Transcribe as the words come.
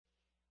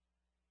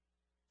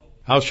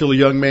How shall a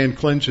young man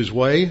cleanse his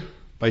way?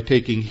 By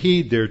taking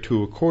heed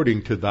thereto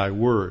according to thy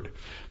word.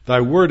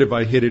 Thy word have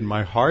I hid in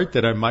my heart,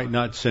 that I might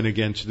not sin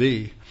against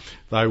thee.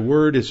 Thy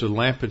word is a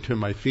lamp unto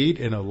my feet,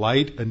 and a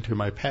light unto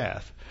my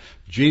path.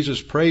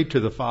 Jesus prayed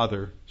to the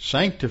Father,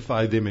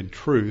 sanctify them in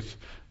truth.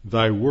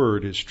 Thy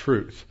word is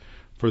truth.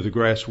 For the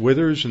grass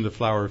withers and the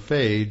flower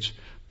fades,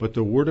 but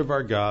the word of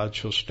our God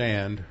shall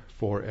stand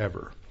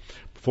forever.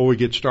 Before we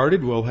get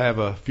started, we'll have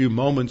a few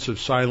moments of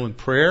silent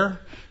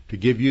prayer to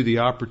give you the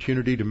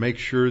opportunity to make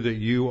sure that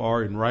you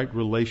are in right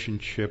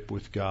relationship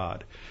with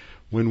God.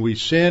 When we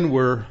sin,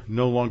 we're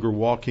no longer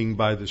walking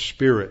by the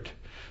Spirit.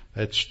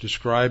 That's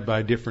described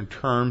by different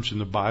terms in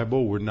the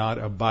Bible. We're not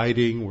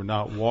abiding, we're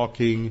not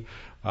walking,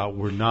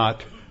 we're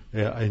not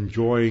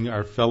enjoying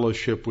our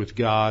fellowship with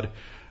God.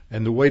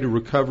 And the way to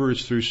recover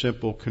is through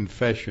simple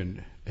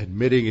confession,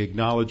 admitting,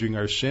 acknowledging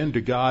our sin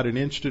to God, and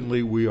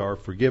instantly we are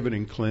forgiven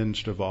and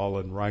cleansed of all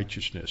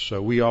unrighteousness.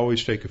 So we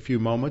always take a few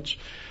moments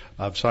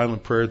of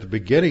silent prayer at the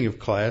beginning of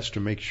class to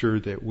make sure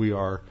that we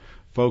are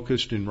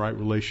focused in right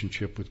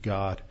relationship with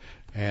God,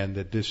 and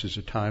that this is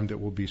a time that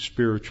will be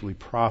spiritually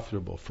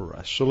profitable for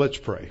us. So let's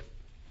pray.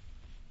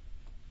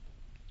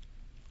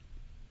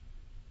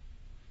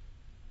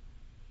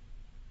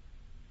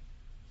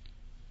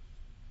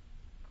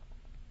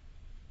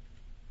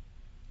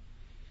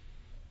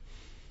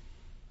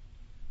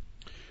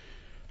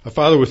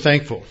 Father, we're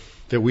thankful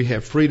that we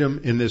have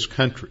freedom in this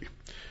country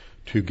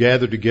to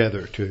gather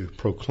together, to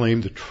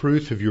proclaim the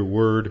truth of your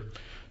word,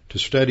 to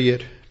study it,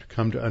 to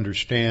come to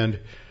understand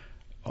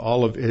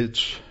all of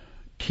its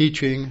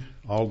teaching,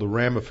 all the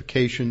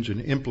ramifications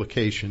and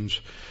implications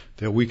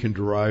that we can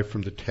derive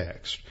from the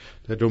text.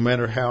 That no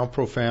matter how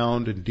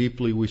profound and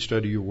deeply we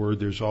study your word,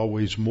 there's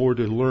always more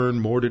to learn,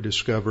 more to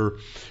discover,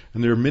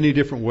 and there are many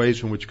different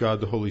ways in which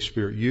God the Holy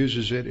Spirit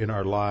uses it in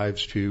our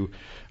lives to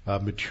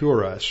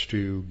mature us,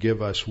 to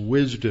give us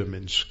wisdom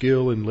and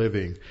skill in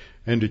living,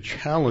 and to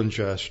challenge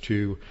us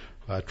to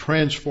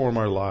transform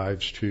our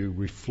lives to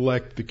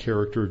reflect the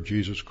character of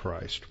Jesus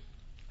Christ.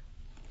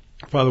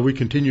 Father, we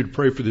continue to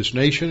pray for this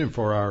nation and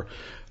for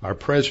our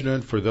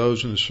president, for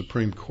those in the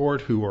Supreme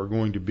Court who are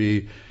going to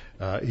be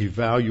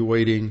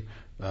evaluating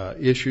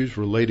issues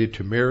related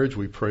to marriage.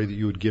 We pray that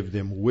you would give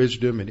them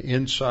wisdom and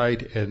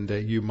insight, and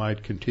that you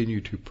might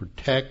continue to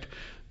protect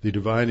the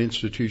divine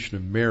institution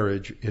of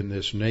marriage in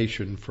this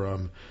nation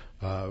from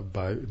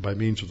by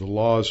means of the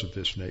laws of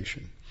this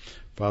nation.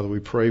 Father, we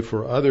pray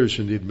for others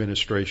in the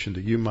administration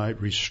that you might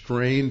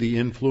restrain the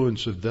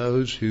influence of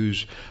those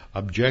whose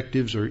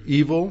objectives are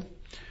evil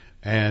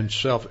and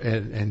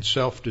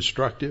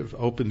self-destructive.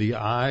 Open the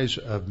eyes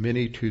of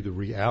many to the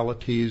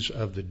realities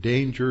of the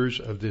dangers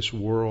of this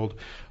world,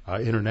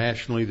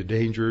 internationally, the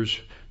dangers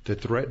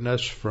that threaten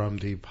us from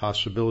the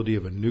possibility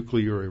of a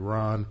nuclear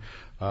Iran.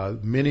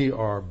 Many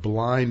are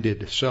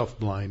blinded,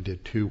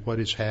 self-blinded to what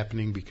is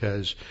happening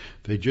because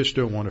they just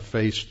don't want to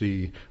face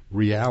the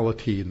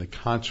reality and the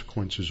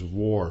consequences of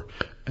war.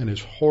 And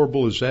as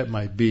horrible as that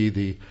might be,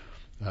 the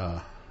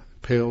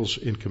pales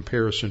in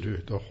comparison to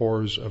the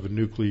horrors of a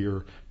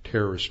nuclear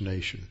terrorist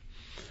nation.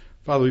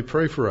 Father, we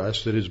pray for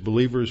us that as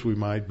believers we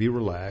might be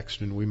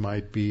relaxed and we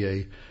might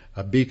be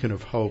a beacon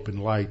of hope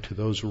and light to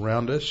those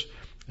around us,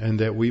 and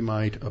that we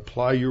might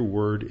apply your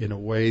word in a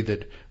way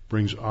that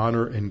brings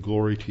honor and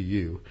glory to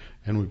you.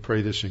 And we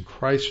pray this in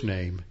Christ's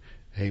name.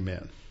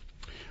 Amen.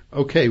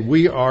 Okay,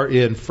 we are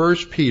in 1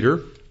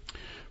 Peter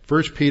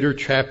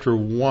chapter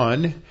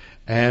 1,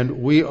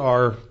 and we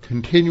are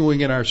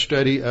continuing in our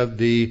study of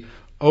the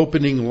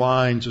opening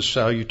lines of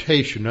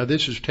salutation. Now,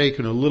 this has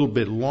taken a little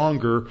bit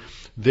longer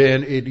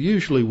than it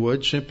usually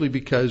would, simply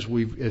because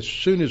as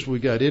soon as we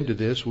got into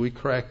this, we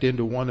cracked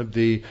into one of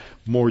the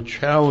more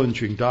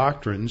challenging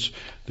doctrines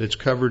that's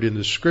covered in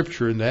the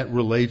Scripture, and that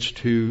relates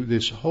to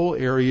this whole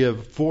area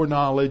of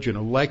foreknowledge and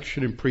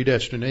election and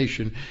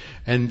predestination.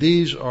 And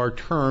these are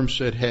terms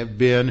that have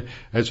been,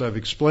 as I've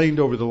explained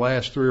over the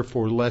last 3 or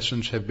 4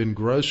 lessons, have been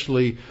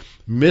grossly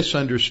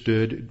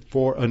misunderstood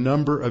for a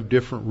number of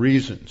different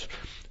reasons.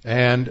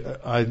 And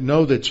I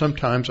know that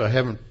sometimes I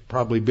haven't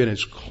probably been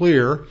as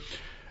clear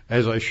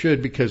as I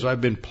should, because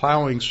I've been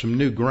plowing some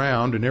new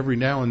ground, and every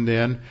now and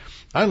then,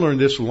 I learned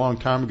this a long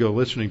time ago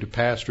listening to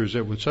pastors,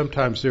 that when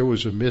sometimes there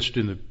was a mist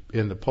in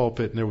the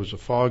pulpit and there was a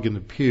fog in the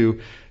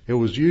pew, it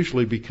was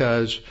usually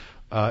because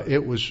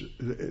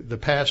the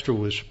pastor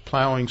was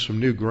plowing some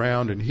new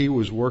ground and he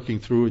was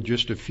working through it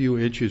just a few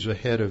inches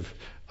ahead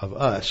of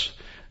us.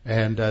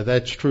 And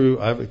that's true.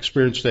 I've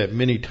experienced that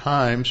many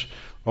times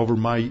over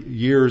my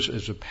years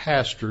as a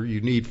pastor. You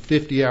need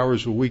 50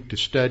 hours a week to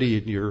study,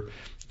 and you're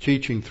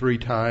teaching 3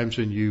 times,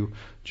 and you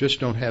just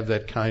don't have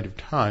that kind of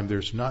time.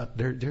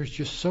 There's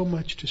just so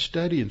much to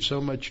study and so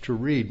much to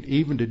read.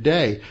 Even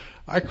today,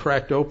 I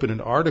cracked open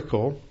an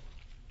article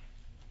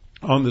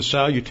on the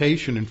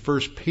salutation in 1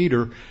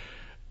 Peter,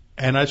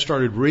 and I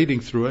started reading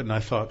through it, and I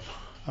thought,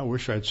 I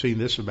wish I'd seen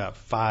this about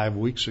 5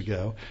 weeks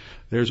ago.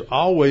 There's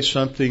always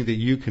something that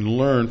you can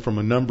learn from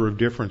a number of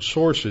different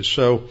sources.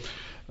 So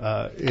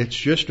It's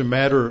just a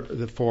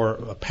matter for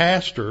a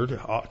pastor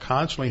to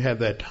constantly have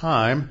that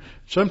time.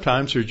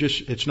 Sometimes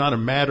it's not a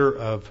matter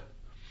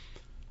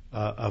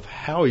of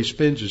how he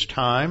spends his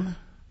time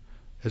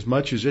as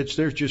much as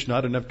there's just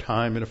not enough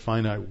time in a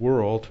finite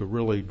world to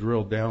really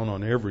drill down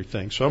on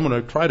everything. So I'm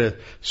going to try to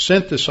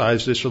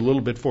synthesize this a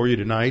little bit for you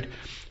tonight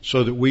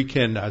so that we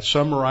can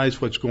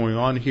summarize what's going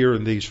on here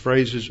in these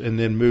phrases and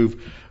then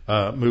move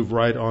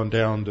right on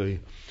down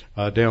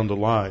the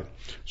line.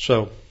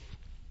 So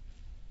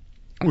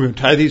we're going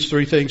to tie these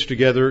three things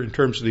together in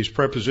terms of these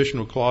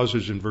prepositional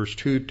clauses in verse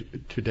 2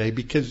 today,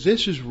 because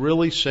this is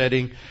really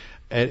setting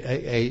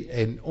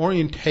an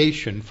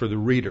orientation for the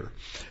reader.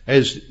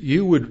 As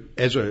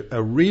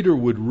a reader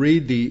would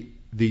read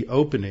the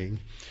opening,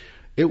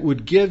 it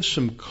would give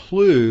some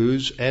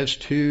clues as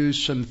to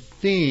some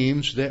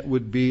themes that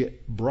would be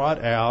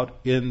brought out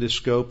in the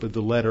scope of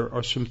the letter,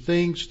 or some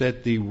things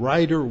that the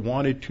writer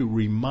wanted to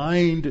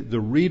remind the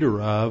reader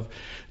of,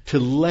 to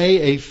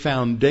lay a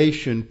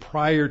foundation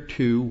prior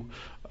to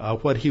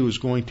what he was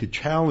going to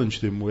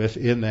challenge them with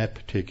in that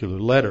particular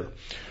letter.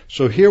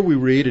 So here we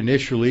read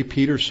initially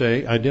Peter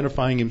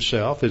identifying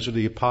himself as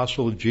the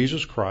apostle of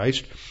Jesus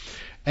Christ,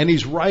 and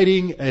he's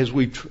writing as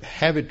we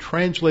have it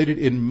translated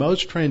in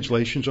most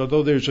translations,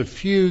 although there's a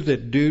few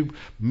that do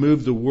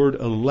move the word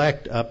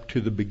elect up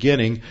to the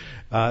beginning.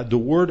 The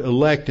word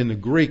elect in the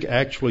Greek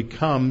actually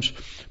comes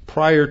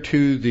prior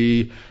to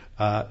the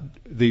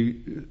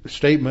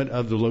statement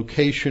of the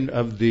location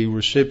of the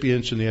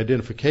recipients and the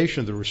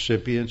identification of the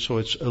recipients. So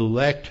it's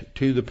elect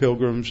to the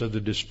pilgrims of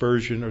the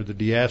dispersion or the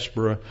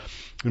diaspora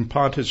in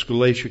Pontus,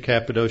 Galatia,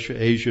 Cappadocia,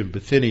 Asia, and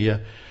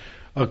Bithynia,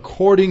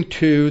 according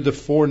to the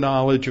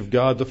foreknowledge of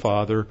God the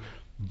Father,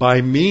 by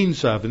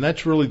means of, and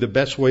that's really the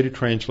best way to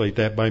translate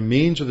that, by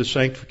means of the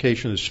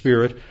sanctification of the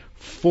Spirit,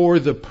 for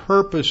the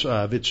purpose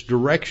of, it's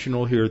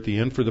directional here at the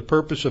end, for the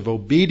purpose of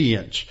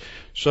obedience,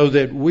 so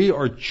that we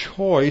are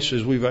choice,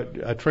 as we've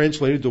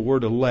translated the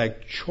word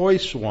elect,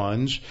 choice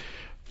ones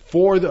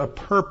for the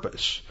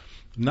purpose.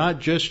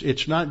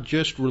 It's not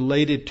just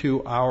related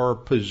to our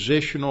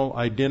positional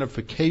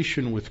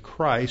identification with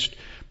Christ,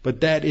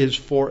 but that is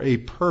for a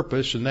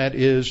purpose, and that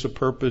is the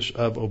purpose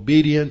of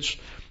obedience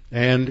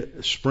and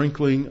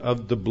sprinkling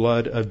of the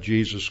blood of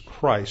Jesus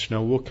Christ.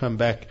 Now we'll come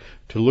back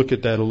to look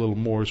at that a little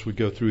more as we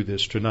go through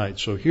this tonight.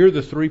 So here are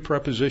the three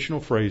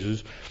prepositional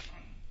phrases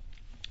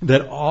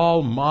that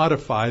all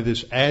modify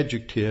this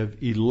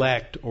adjective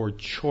elect or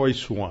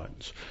choice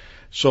ones.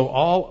 So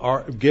all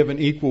are given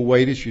equal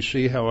weight, as you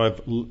see how I've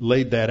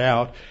laid that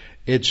out.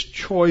 It's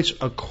choice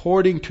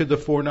according to the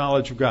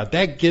foreknowledge of God.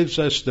 That gives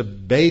us the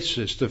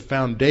basis, the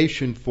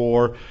foundation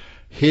for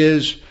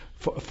his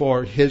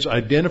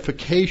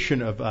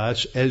identification of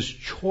us as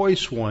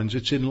choice ones.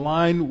 It's in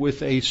line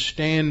with a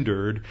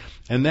standard,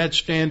 and that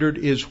standard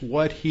is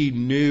what he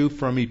knew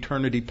from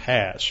eternity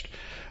past.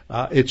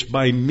 It's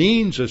by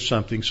means of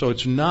something, so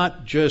it's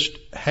not just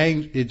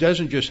it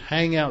doesn't just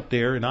hang out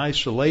there in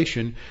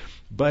isolation,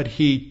 but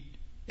he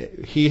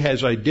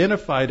has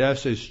identified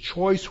us as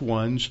choice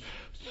ones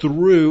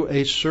through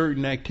a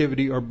certain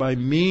activity or by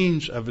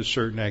means of a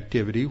certain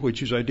activity,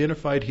 which is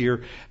identified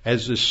here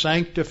as the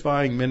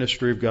sanctifying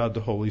ministry of God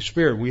the Holy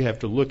Spirit. We have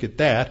to look at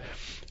that.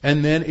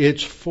 And then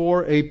it's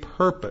for a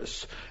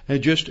purpose.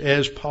 And just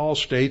as Paul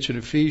states in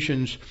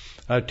Ephesians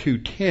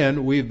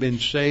 2:10, we've been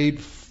saved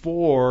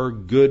for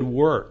good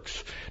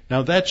works.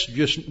 Now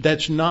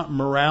that's not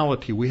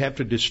morality. We have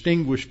to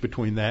distinguish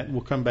between that.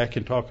 We'll come back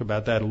and talk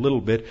about that a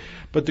little bit.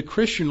 But the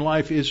Christian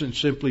life isn't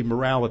simply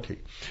morality.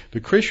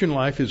 The Christian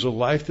life is a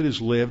life that is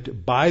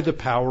lived by the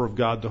power of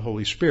God the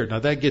Holy Spirit. Now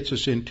that gets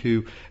us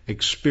into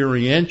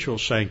experiential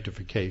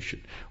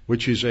sanctification,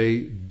 which is a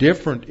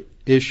different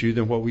issue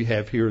than what we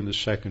have here in the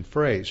second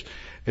phrase.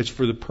 It's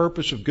for the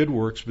purpose of good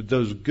works, but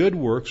those good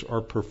works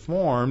are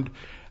performed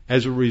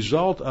as a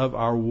result of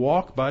our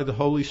walk by the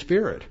Holy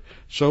Spirit.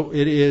 So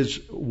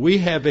we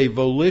have a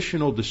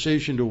volitional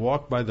decision to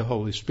walk by the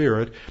Holy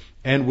Spirit,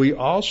 and we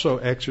also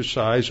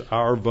exercise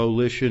our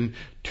volition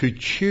to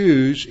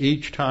choose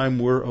each time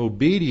we're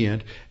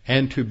obedient,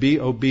 and to be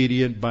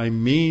obedient by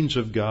means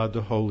of God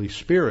the Holy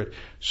Spirit,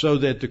 so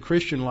that the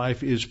Christian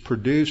life is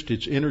produced,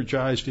 it's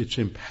energized, it's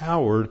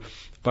empowered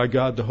by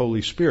God the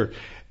Holy Spirit.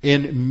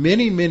 In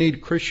many, many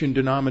Christian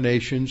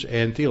denominations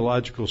and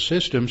theological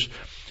systems,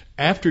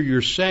 after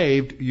you're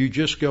saved, you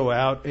just go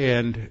out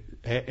and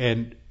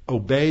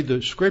obey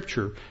the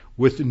Scripture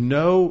with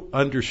no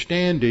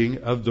understanding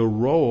of the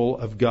role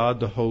of God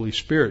the Holy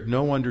Spirit,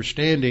 no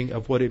understanding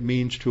of what it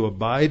means to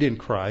abide in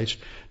Christ,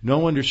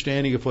 no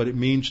understanding of what it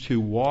means to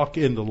walk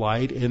in the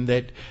light, and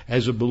that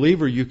as a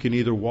believer you can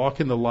either walk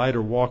in the light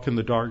or walk in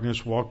the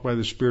darkness, walk by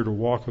the Spirit or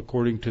walk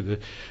according to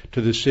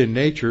the sin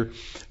nature,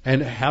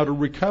 and how to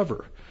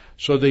recover.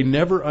 So they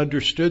never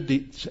understand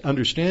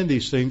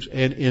these things,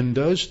 and in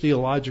those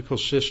theological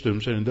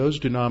systems and in those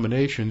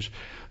denominations,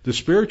 the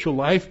spiritual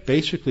life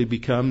basically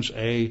becomes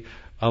a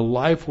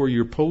life where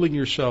you're pulling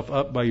yourself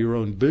up by your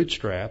own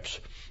bootstraps,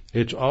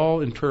 It's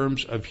all in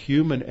terms of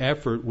human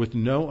effort with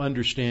no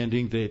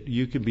understanding that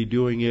you can be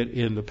doing it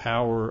in the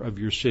power of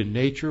your sin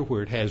nature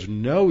where it has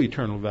no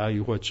eternal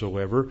value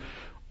whatsoever,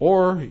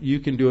 or you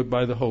can do it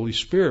by the Holy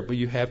Spirit. But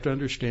you have to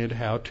understand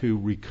how to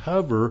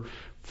recover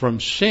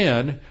from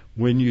sin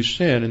when you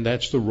sin, and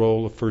that's the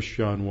role of 1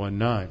 John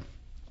 1:9.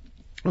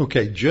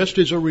 Okay, just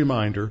as a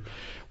reminder,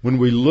 when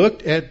we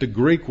looked at the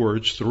Greek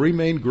words, three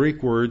main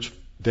Greek words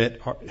that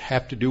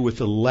have to do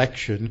with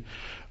election,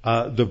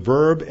 the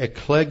verb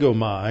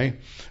eklegomai,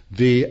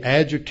 the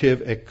adjective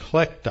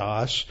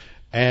eklektos,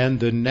 and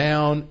the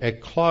noun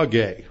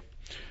ekloge.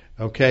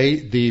 Okay,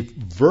 the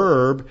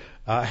verb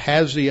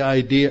has the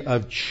idea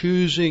of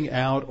choosing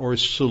out or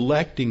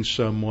selecting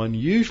someone,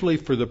 usually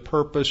for the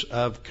purpose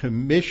of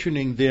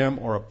commissioning them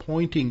or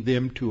appointing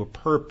them to a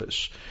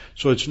purpose.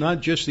 So it's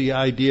not just the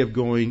idea of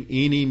going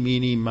eeny,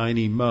 meeny,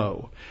 miny,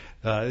 mo.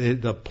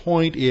 The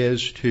point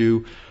is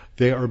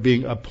they are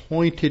being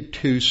appointed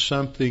to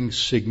something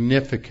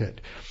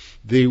significant.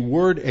 The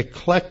word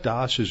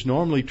eklektos is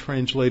normally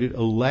translated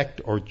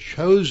elect or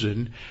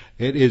chosen.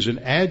 It is an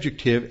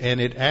adjective, and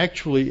it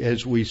actually,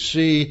 as we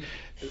see,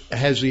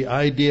 has the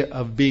idea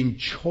of being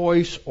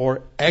choice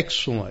or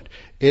excellent.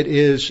 It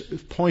is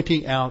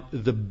pointing out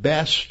the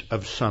best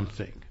of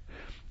something.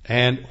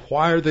 And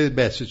why are they the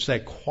best? It's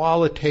that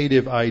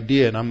qualitative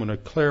idea, and I'm going to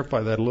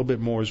clarify that a little bit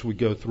more as we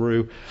go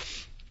through.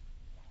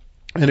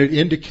 And it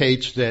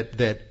indicates that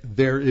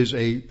there is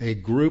a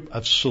group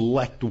of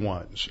select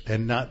ones,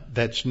 and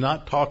that's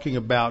not talking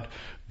about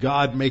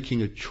God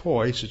making a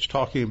choice. It's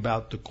talking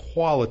about the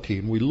quality,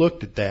 and we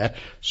looked at that,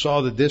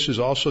 saw that this is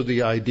also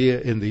the idea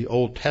in the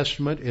Old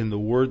Testament in the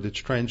word that's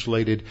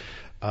translated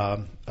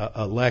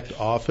elect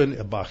often.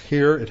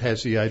 Bachir, it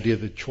has the idea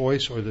of the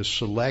choice or the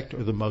select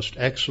or the most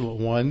excellent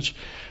ones.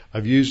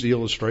 I've used the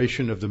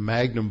illustration of the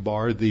Magnum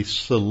bar, the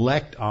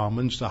select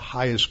almonds, the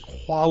highest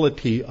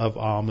quality of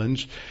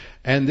almonds.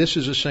 And this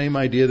is the same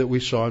idea that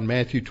we saw in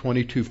Matthew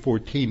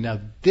 22:14.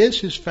 Now,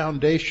 this is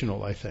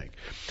foundational, I think.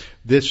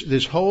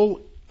 This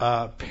whole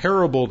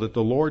parable that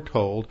the Lord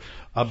told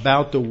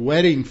about the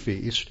wedding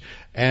feast,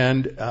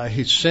 and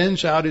He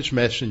sends out His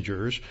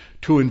messengers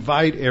to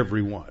invite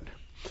everyone.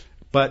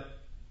 But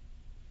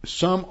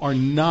some are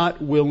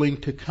not willing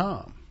to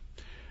come.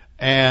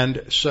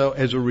 And so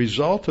as a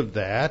result of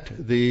that,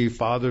 the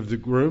father of the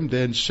groom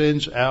then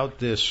sends out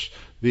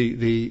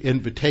the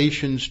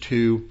invitations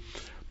to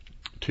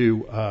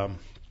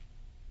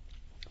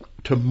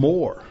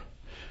more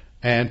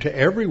and to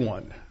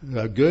everyone,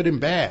 good and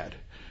bad.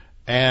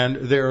 And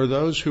there are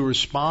those who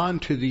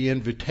respond to the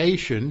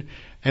invitation,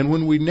 and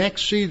when we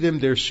next see them,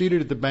 they're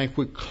seated at the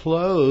banquet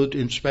clothed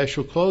in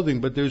special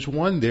clothing, but there's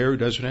one there who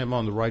doesn't have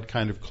on the right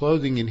kind of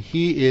clothing, and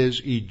he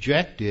is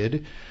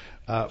ejected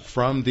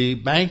from the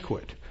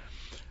banquet.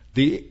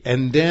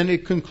 And then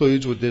it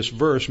concludes with this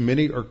verse,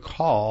 many are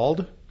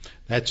called.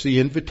 That's the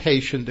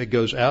invitation that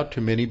goes out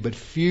to many, but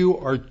few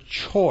are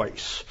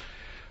choice,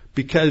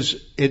 because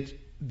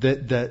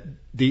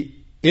the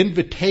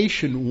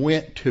invitation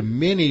went to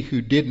many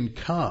who didn't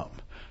come.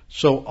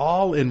 So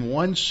all in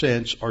one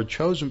sense are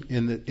chosen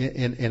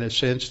in a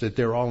sense that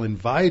they're all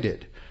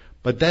invited.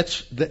 But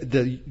that's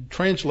the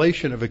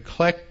translation of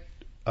eklektos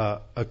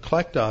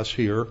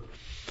here,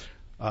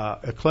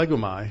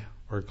 eklegomai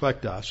or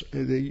eklektos.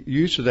 The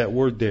use of that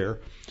word there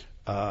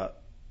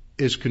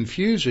is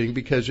confusing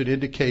because it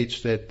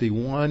indicates that the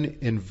one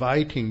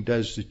inviting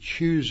does the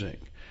choosing.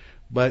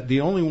 But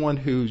the only one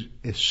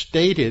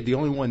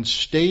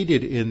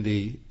stated in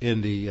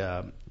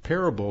the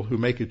parable who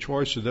make a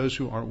choice are those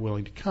who aren't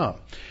willing to come.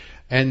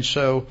 And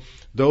so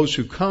those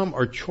who come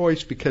are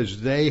choice because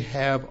they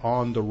have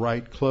on the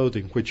right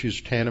clothing, which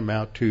is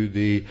tantamount to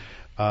the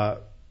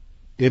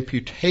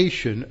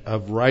imputation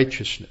of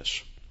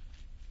righteousness.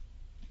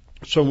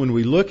 So when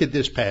we look at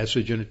this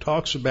passage and it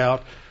talks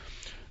about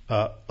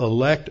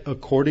elect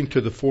according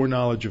to the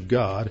foreknowledge of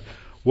God,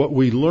 what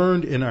we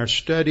learned in our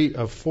study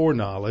of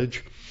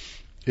foreknowledge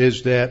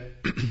is that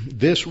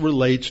this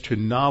relates to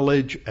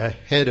knowledge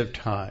ahead of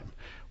time,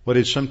 what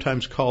is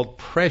sometimes called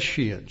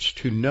prescience,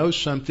 to know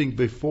something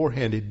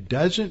beforehand. It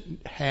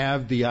doesn't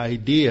have the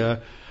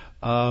idea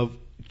of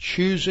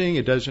choosing.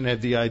 It doesn't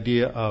have the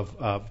idea of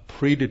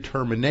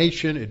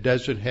predetermination. It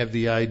doesn't have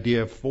the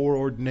idea of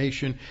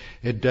foreordination.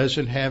 It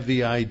doesn't have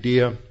the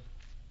idea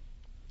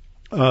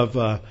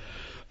of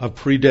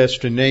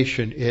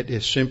predestination. It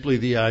is simply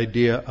the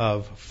idea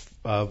of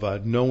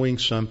knowing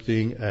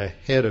something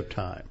ahead of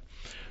time.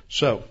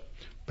 So,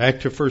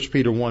 back to 1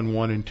 Peter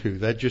 1:1 and 2.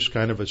 That's just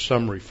kind of a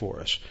summary for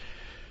us.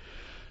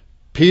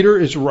 Peter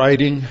is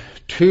writing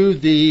to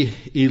the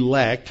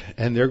elect,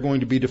 and they're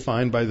going to be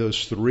defined by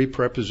those three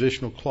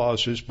prepositional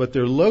clauses, but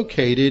they're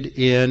located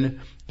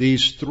in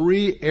these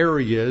three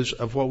areas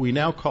of what we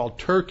now call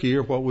Turkey,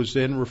 or what was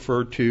then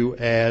referred to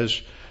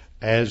as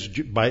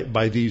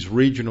by these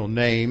regional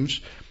names.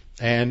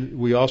 And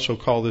we also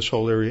call this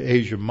whole area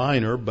Asia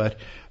Minor, but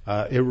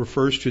it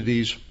refers to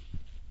these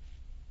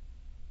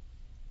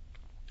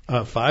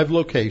 5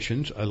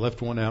 locations. I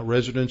left one out.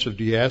 Residents of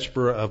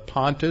diaspora of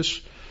Pontus,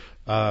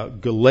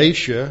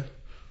 Galatia,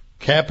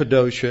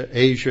 Cappadocia,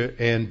 Asia,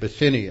 and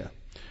Bithynia.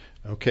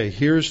 Okay,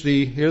 here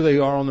they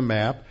are on the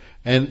map,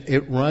 and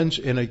it runs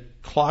in a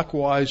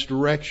clockwise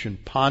direction.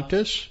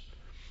 Pontus,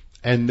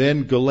 and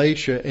then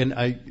Galatia, and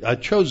I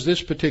chose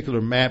this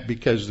particular map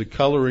because the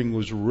coloring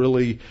was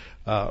really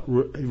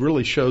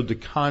showed the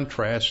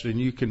contrast, and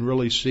you can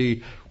really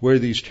see where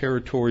these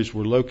territories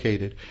were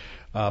located.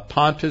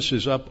 Pontus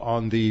is up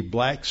on the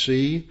Black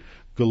Sea.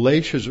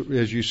 Galatia,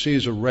 as you see,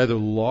 is a rather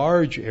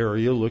large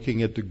area,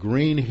 looking at the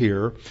green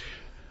here.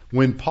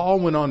 When Paul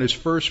went on his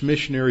first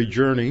missionary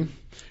journey,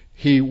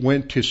 he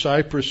went to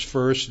Cyprus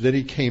first, then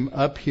he came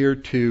up here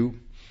to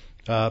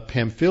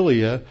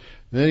Pamphylia,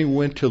 then he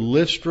went to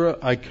Lystra,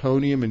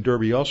 Iconium, and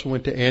Derbe. He also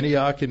went to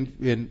Antioch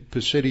in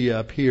Pisidia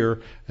up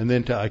here, and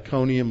then to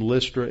Iconium,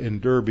 Lystra, and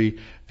Derbe,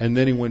 and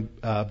then he went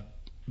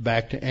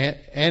back to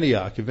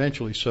Antioch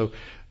eventually. So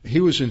he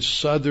was in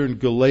southern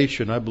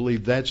Galatia, and I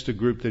believe that's the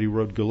group that he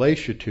wrote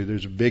Galatia to.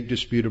 There's a big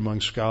dispute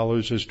among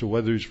scholars as to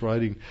whether he's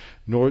writing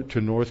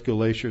North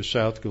Galatia or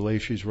South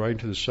Galatia. He's writing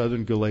to the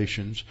southern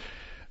Galatians.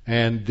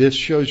 And this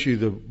shows you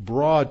the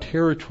broad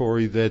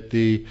territory that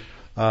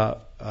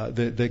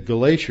that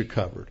Galatia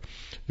covered.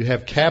 You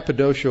have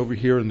Cappadocia over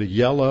here in the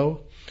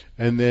yellow,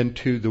 and then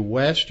to the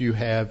west you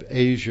have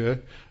Asia,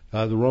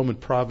 the Roman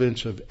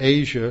province of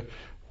Asia,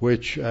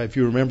 which, if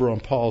you remember on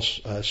Paul's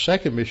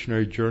second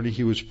missionary journey,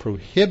 he was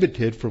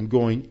prohibited from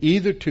going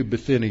either to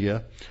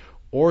Bithynia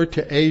or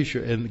to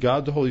Asia, and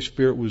God the Holy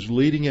Spirit was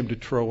leading him to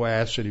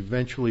Troas and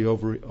eventually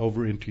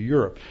over into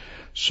Europe.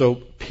 So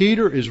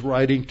Peter is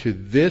writing to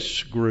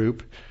this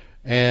group,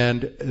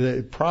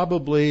 and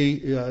probably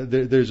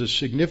there's a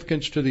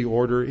significance to the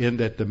order in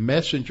that the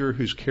messenger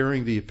who's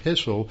carrying the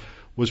epistle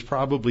was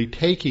probably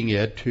taking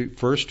it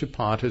first to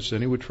Pontus,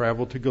 then he would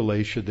travel to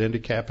Galatia, then to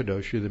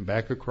Cappadocia, then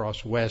back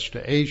across west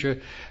to Asia,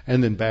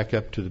 and then back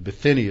up to the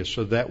Bithynia.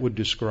 So that would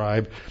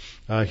describe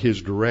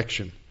his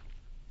direction.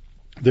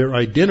 They're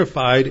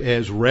identified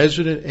as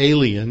resident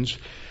aliens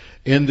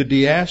in the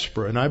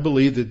diaspora, and I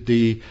believe that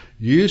the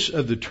use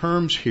of the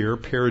terms here,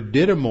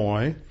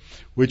 paradidomoi,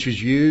 which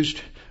is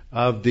used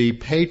of the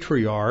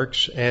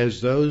patriarchs as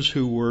those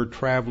who were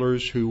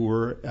travelers, who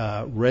were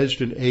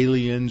resident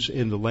aliens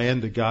in the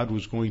land that God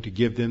was going to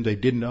give them. They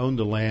didn't own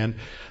the land.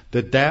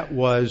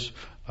 That's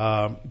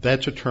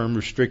a term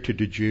restricted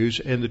to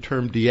Jews. And the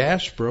term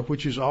diaspora,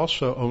 which is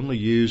also only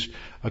used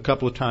a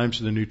couple of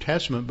times in the New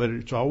Testament, but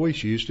it's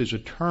always used as a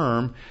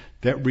term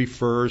that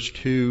refers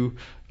to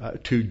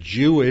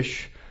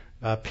Jewish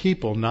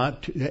people,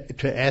 not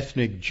to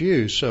ethnic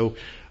Jews. So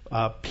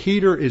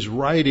Peter is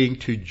writing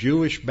to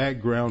Jewish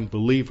background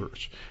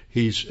believers.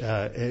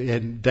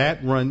 And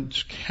that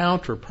runs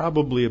counter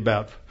probably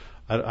about,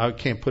 I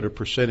can't put a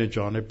percentage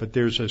on it, but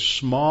there's a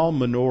small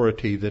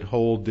minority that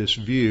hold this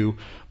view.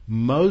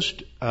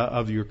 Most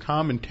of your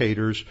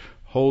commentators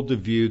hold the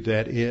view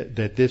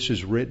that this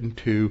is written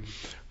to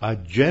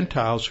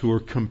Gentiles who are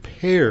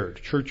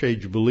compared, church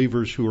age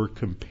believers who are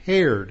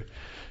compared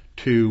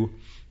to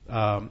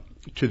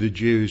the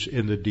Jews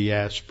in the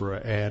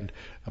diaspora,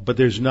 but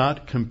there's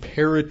not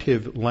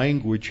comparative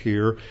language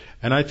here,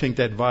 and I think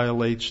that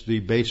violates the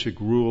basic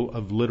rule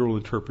of literal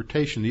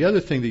interpretation. The other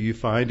thing that you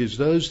find is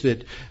those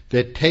that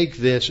take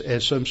this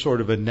as some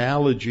sort of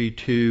analogy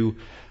to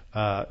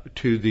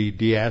the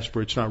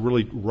diaspora. It's not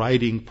really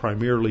writing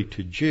primarily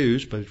to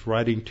Jews, but it's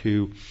writing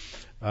to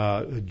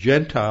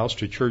Gentiles,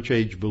 to church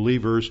age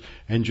believers,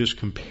 and just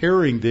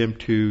comparing them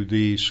to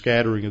the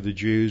scattering of the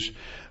Jews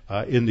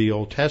in the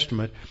Old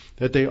Testament.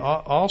 That they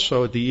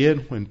also, at the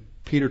end, when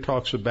Peter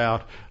talks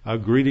about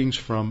greetings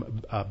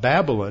from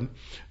Babylon,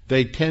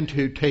 they tend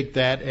to take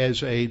that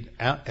as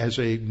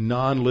a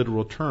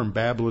non-literal term.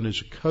 Babylon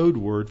is a code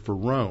word for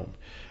Rome.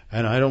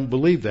 And I don't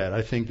believe that.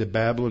 I think that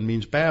Babylon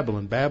means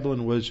Babylon.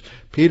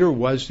 Peter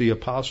was the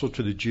apostle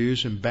to the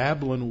Jews, and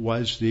Babylon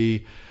was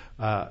the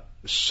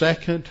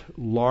second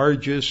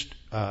largest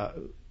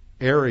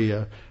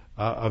area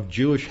of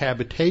Jewish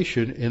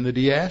habitation in the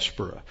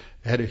diaspora.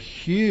 It had a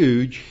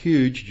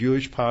huge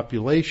Jewish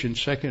population,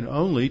 second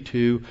only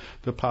to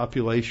the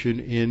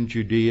population in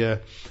Judea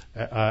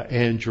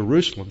and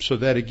Jerusalem. So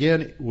that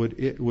again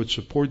would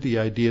support the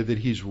idea that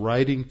he's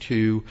writing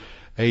to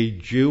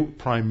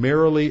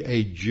primarily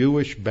a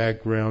Jewish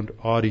background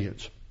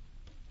audience.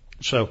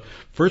 So,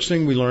 first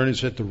thing we learn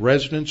is that the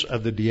residents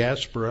of the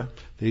diaspora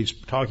that he's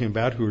talking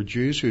about, who are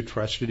Jews who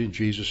trusted in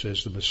Jesus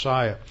as the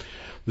Messiah.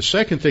 The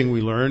second thing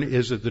we learn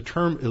is that the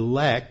term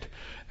elect,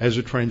 as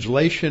a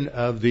translation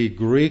of the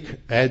Greek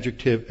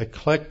adjective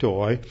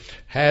eklektoi,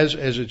 has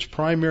as its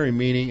primary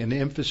meaning an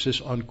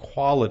emphasis on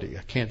quality.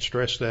 I can't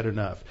stress that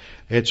enough.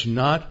 It's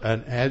not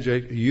an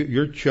adjective,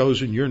 you're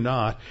chosen, you're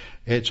not.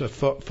 It's a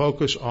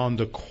focus on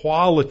the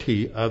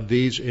quality of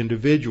these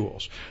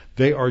individuals.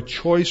 They are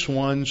choice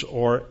ones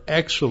or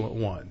excellent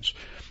ones.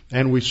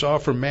 And we saw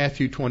from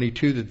Matthew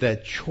 22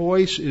 that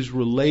choice is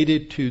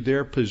related to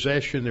their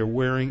possession, their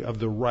wearing of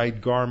the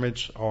right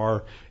garments,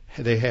 or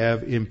they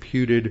have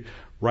imputed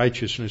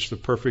righteousness, the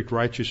perfect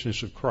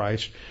righteousness of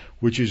Christ,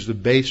 which is the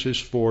basis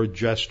for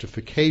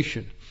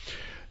justification.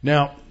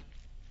 Now,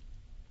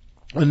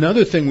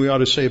 Another thing we ought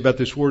to say about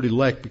this word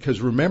elect,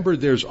 because remember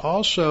there's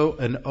also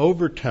an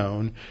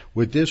overtone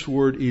with this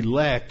word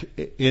elect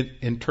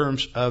in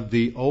terms of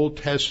the Old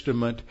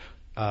Testament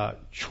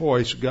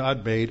choice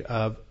God made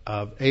of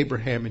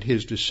Abraham and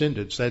his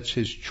descendants. That's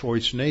his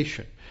choice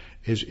nation,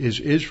 is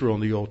Israel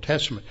in the Old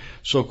Testament.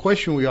 So a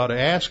question we ought to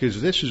ask is,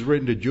 this is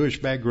written to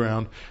Jewish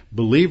background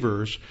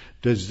believers.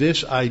 Does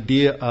this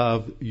idea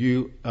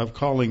of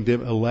calling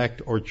them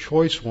elect or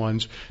choice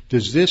ones,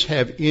 does this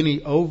have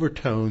any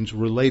overtones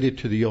related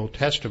to the Old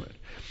Testament?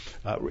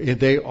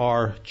 They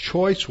are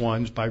choice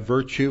ones by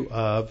virtue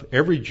of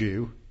every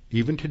Jew,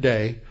 even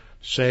today,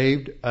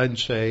 saved,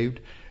 unsaved,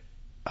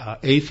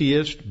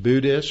 atheist,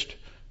 Buddhist,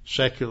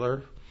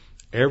 secular.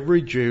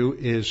 Every Jew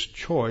is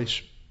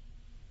choice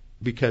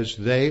because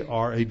they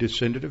are a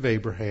descendant of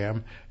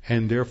Abraham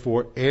and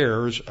therefore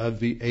heirs of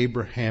the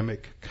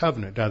Abrahamic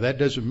covenant. Now that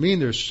doesn't mean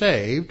they're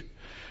saved.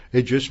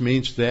 It just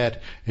means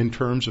that in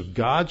terms of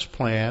God's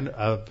plan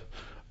of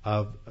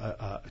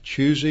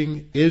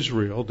choosing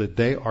Israel, that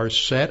they are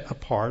set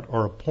apart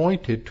or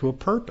appointed to a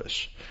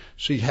purpose.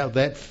 See how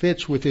that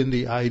fits within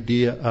the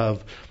idea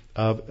of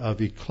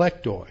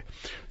eklektoi.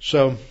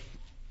 So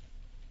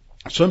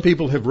some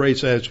people have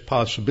raised that as a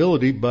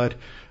possibility, but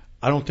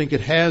I don't think it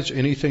has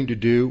anything to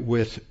do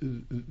with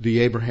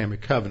the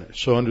Abrahamic covenant.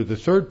 So under the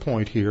third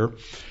point here,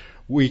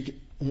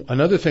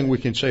 another thing we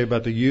can say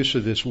about the use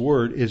of this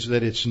word is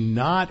that it's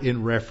not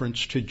in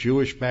reference to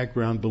Jewish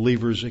background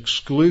believers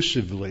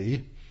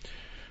exclusively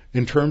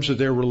in terms of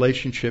their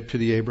relationship to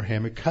the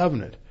Abrahamic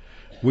covenant.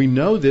 We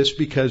know this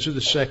because of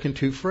the second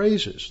two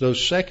phrases.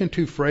 Those second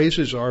two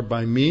phrases are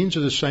by means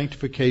of the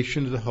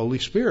sanctification of the Holy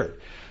Spirit.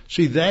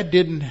 See, that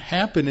didn't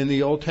happen in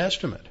the Old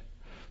Testament.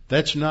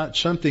 That's not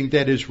something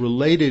that is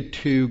related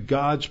to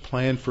God's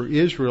plan for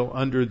Israel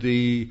in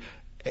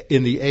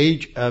the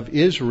age of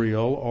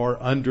Israel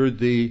or under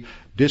the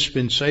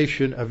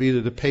dispensation of either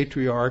the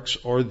patriarchs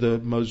or the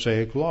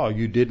Mosaic law.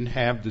 You didn't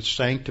have the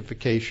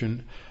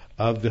sanctification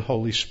of the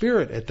Holy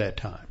Spirit at that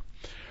time.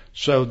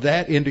 So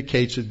that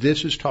indicates that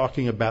this is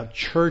talking about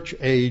church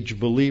age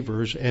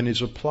believers and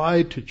is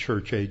applied to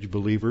church age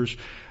believers,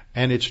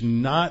 and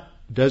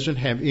doesn't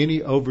have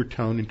any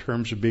overtone in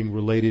terms of being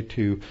related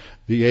to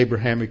the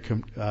Abrahamic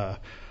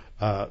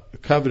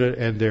covenant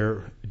and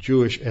their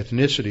Jewish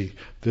ethnicity.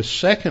 The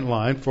second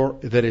line,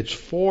 that it's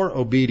for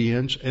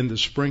obedience and the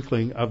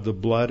sprinkling of the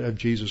blood of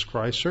Jesus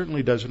Christ,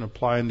 certainly doesn't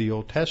apply in the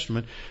Old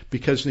Testament,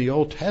 because in the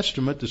Old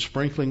Testament the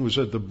sprinkling was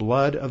of the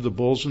blood of the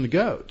bulls and the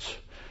goats.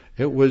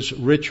 It was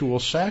ritual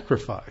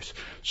sacrifice.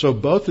 So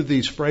both of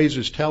these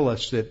phrases tell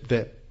us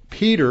that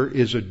Peter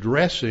is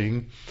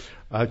addressing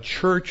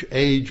church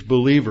age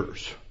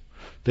believers.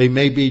 They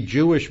may be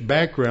Jewish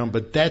background,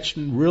 but that's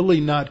really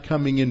not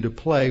coming into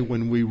play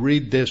when we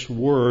read this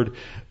word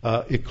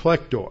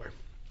eklektoi.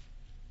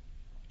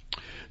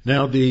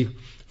 Now the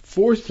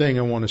fourth thing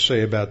I want to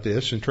say about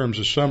this in terms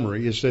of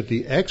summary is that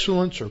the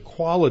excellence or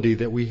quality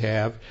that we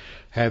have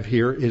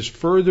here is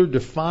further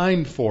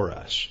defined for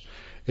us.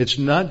 It's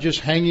not just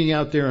hanging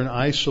out there in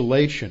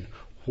isolation.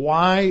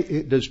 Why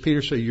does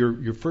Peter say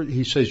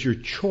he says your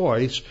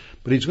choice,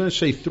 but he's going to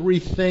say three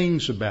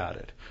things about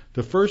it.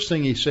 The first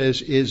thing he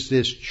says is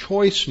this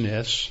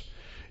choiceness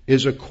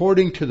is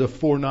according to the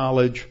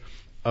foreknowledge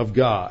of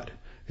God.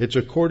 It's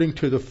according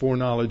to the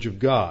foreknowledge of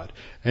God.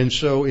 And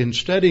so in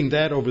studying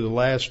that over the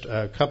last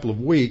couple of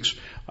weeks,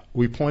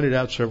 we pointed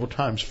out several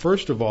times.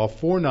 First of all,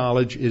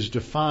 foreknowledge is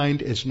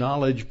defined as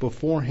knowledge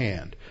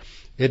beforehand.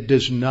 It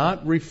does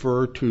not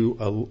refer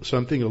to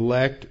something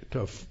elect,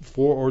 to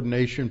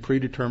foreordination,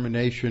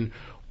 predetermination,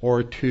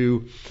 or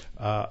to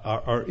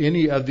or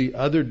any of the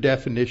other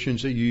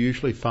definitions that you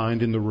usually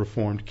find in the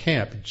Reformed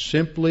camp. It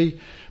simply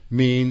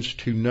means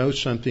to know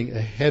something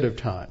ahead of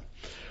time.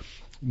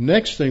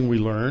 Next thing we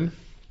learn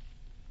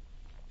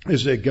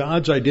is that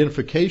God's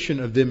identification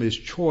of them as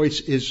choice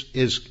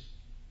is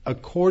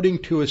according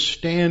to a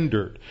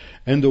standard.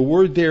 And the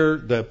word there,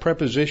 the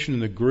preposition in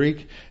the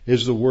Greek,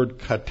 is the word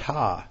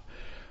kata.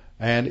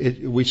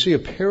 And we see a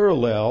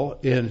parallel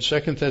in 2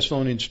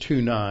 Thessalonians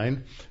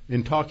 2:9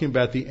 in talking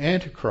about the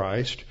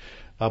Antichrist.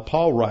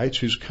 Paul writes,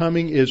 whose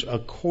coming is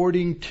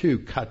according to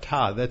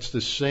kata. That's the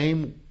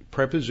same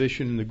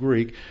preposition in the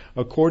Greek,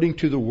 according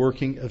to the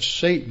working of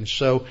Satan.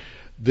 So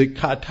the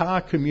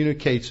kata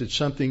communicates that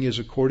something is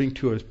according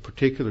to a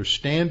particular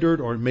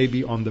standard, or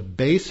maybe on the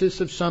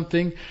basis of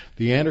something.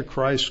 The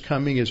Antichrist's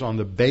coming is on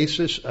the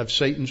basis of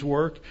Satan's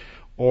work,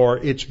 or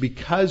it's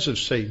because of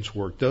Satan's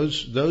work.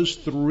 Those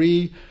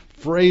three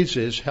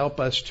phrases help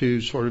us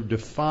to sort of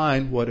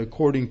define what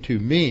according to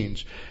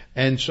means.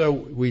 And so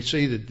we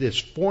see that this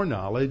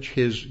foreknowledge,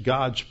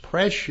 God's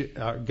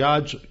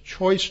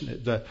choice,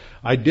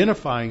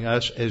 identifying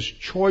us as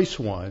choice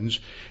ones,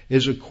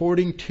 is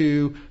according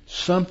to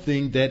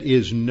something that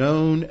is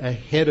known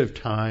ahead of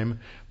time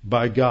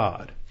by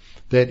God.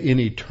 That in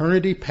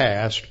eternity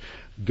past,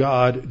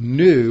 God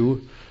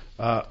knew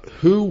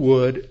who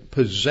would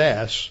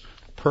possess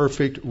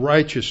perfect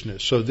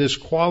righteousness. So this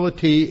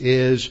quality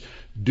is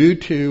due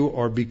to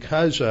or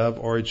because of,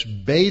 or it's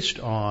based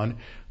on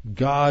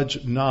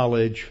God's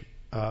knowledge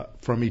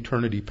from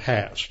eternity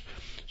past.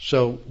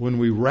 So when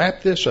we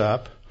wrap this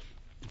up,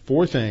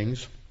 4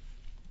 things.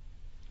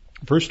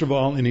 First of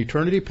all, in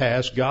eternity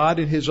past, God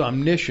in His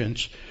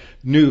omniscience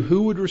knew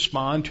who would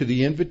respond to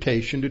the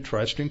invitation to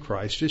trust in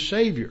Christ as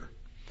Savior.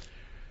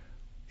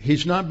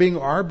 He's not being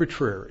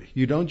arbitrary.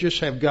 You don't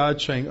just have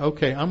God saying,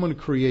 okay, I'm going to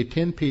create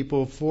 10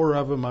 people, 4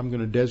 of them I'm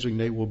going to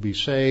designate will be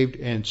saved,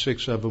 and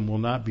 6 of them will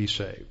not be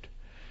saved.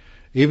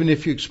 Even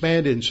if you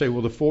expand it and say,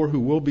 well, the 4 who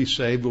will be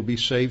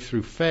saved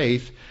through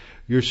faith,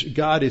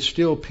 God is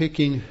still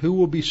picking who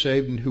will be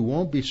saved and who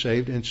won't be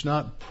saved, and it's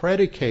not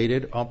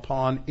predicated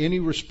upon any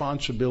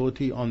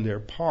responsibility on their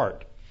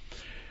part.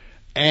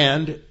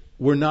 And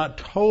we're not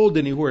told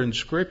anywhere in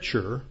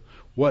Scripture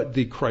what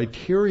the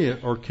criteria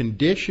or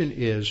condition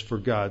is for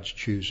God's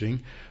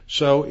choosing.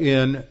 So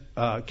in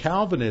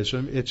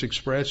Calvinism, it's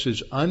expressed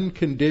as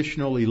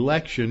unconditional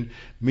election,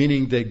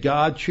 meaning that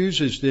God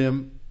chooses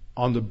them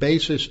on the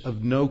basis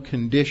of no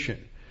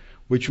condition,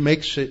 which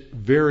makes it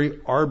very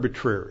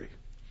arbitrary.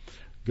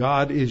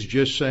 God is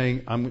just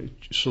saying, I'm going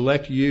to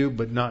select you,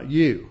 but not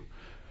you.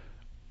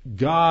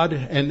 God,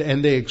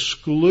 and they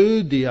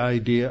exclude the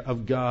idea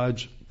of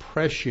God's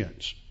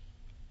prescience,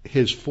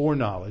 His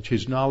foreknowledge,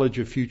 His knowledge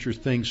of future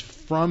things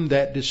from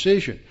that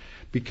decision.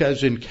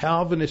 Because in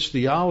Calvinist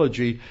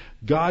theology,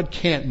 God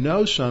can't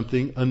know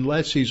something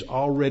unless He's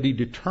already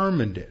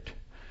determined it.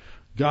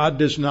 God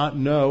does not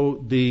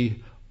know the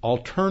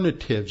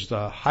alternatives,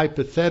 the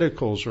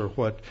hypotheticals, or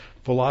what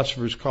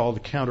philosophers call the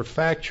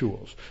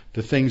counterfactuals,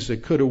 the things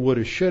that coulda,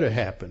 woulda, shoulda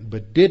happened,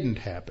 but didn't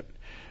happen.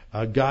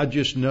 God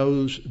just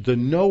knows the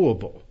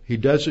knowable. He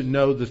doesn't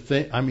know the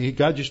thing.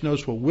 God just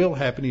knows what will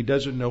happen. He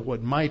doesn't know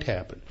what might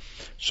happen.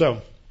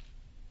 So,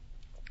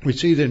 we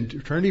see that in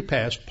eternity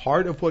past,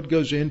 part of what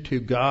goes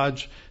into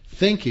God's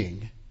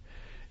thinking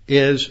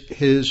is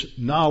His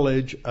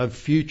knowledge of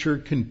future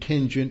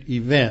contingent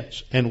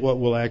events and what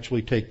will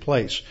actually take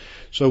place.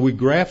 So we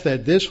graph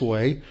that this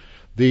way.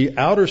 The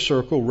outer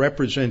circle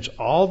represents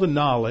all the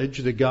knowledge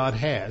that God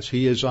has.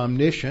 He is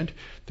omniscient.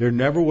 There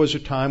never was a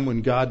time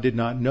when God did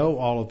not know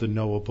all of the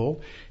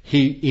knowable.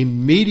 He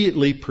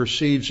immediately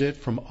perceives it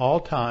from all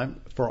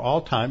time, for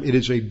all time. It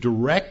is a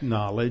direct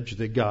knowledge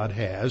that God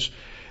has.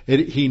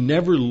 He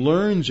never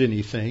learns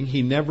anything.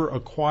 He never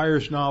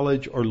acquires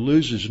knowledge or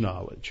loses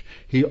knowledge.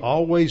 He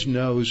always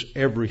knows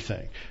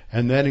everything.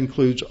 And that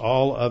includes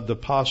all of the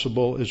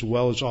possible as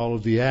well as all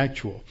of the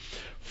actual.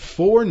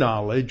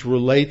 Foreknowledge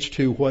relates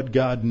to what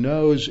God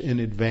knows in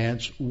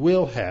advance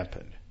will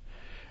happen.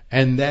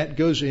 And that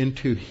goes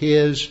into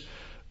His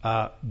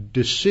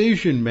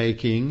decision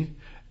making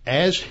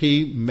as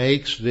He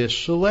makes this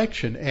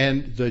selection.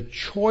 And the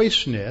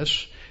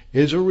choiceness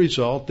is a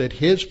result that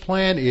His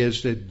plan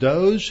is that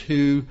those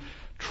who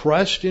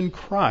trust in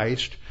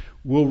Christ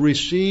will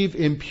receive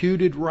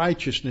imputed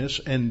righteousness,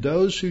 and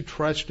those who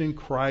trust in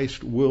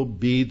Christ will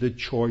be the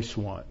choice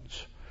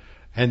ones.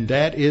 And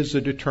that is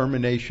the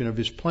determination of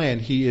His plan.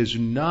 He is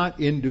not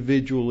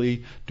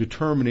individually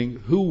determining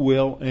who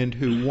will and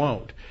who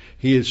won't.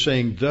 He is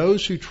saying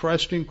those who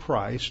trust in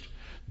Christ,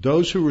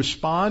 those who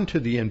respond to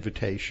the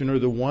invitation, are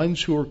the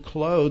ones who are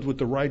clothed with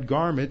the right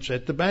garments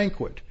at the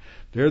banquet.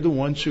 They're the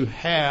ones who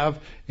have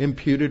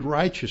imputed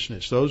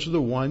righteousness. Those are the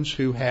ones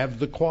who have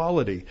the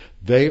quality.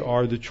 They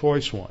are the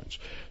choice ones.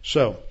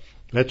 So,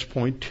 that's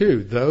point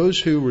 2. Those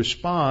who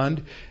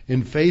respond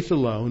in faith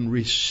alone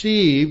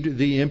received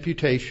the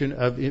imputation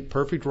of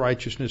perfect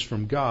righteousness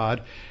from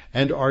God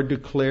and are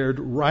declared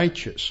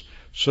righteous.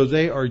 So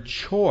they are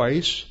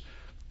choice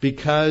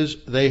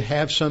because they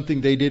have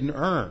something they didn't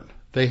earn.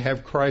 They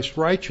have Christ's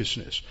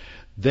righteousness.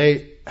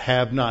 They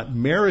have not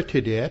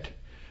merited it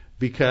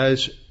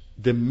because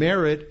the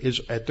merit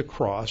is at the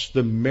cross.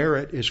 The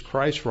merit is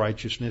Christ's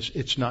righteousness.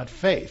 It's not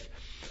faith.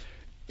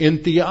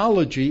 In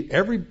theology,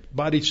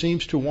 everybody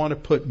seems to want to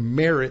put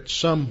merit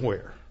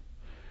somewhere.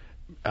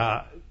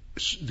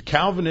 The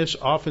Calvinists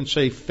often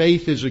say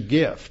faith is a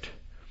gift.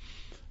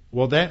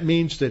 Well, that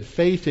means that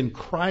faith in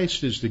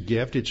Christ is the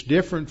gift. It's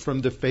different from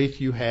the faith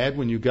you had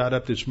when you got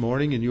up this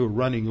morning and you were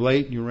running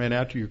late and you ran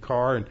out to your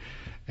car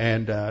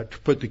and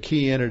put the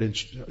key in it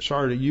and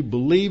started. You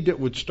believed it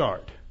would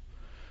start.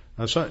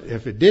 Now,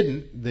 if it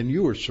didn't, then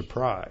you were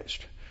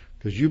surprised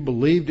because you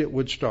believed it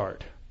would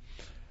start.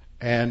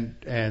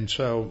 And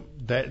so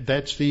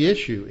that's the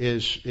issue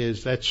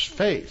is that's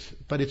faith,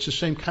 but it's the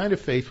same kind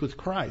of faith with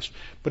Christ.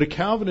 But a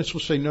Calvinist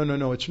will say,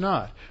 no, it's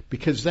not,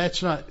 because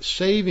that's not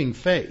saving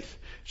faith.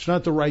 It's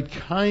not the right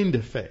kind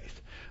of faith.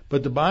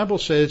 But the Bible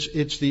says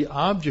it's the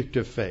object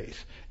of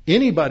faith.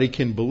 Anybody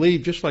can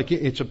believe, just like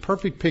it's a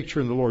perfect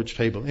picture in the Lord's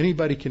table.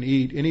 Anybody can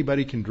eat,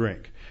 anybody can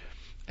drink.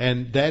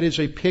 And that is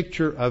a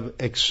picture of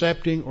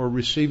accepting or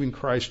receiving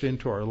Christ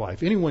into our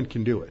life. Anyone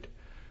can do it.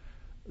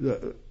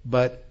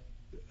 But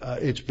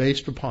it's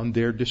based upon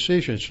their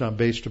decision. It's not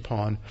based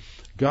upon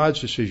God's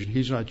decision.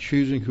 He's not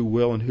choosing who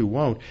will and who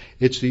won't.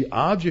 It's the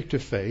object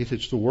of faith.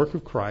 It's the work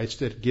of Christ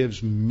that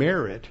gives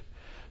merit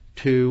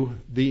to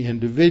the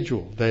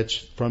individual. That's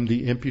from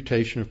the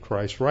imputation of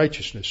Christ's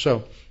righteousness.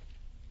 So,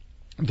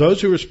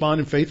 Those who respond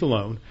in faith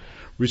alone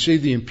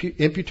receive the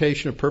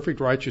imputation of perfect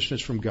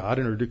righteousness from God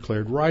and are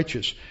declared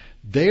righteous.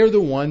 They are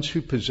the ones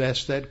who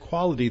possess that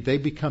quality. They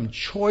become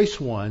choice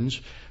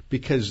ones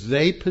because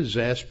they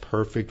possess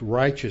perfect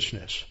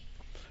righteousness.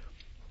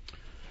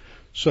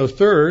 So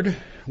third,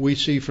 we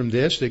see from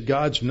this that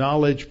God's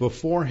knowledge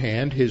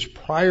beforehand, His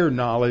prior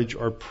knowledge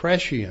or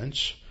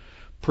prescience,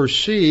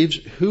 perceives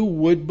who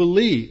would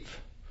believe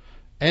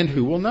and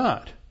who will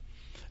not.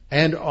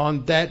 And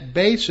on that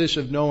basis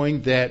of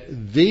knowing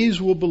that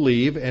these will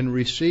believe and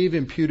receive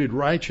imputed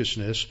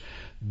righteousness,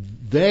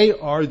 they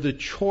are the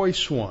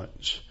choice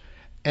ones.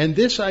 And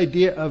this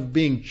idea of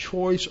being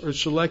choice or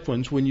select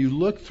ones, when you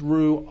look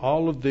through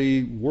all of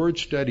the word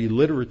study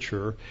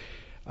literature,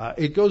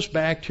 it goes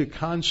back to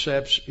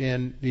concepts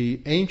in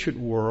the ancient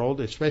world,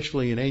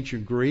 especially in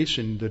ancient Greece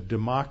and the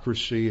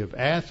democracy of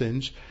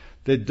Athens,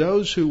 that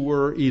those who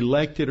were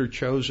elected or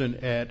chosen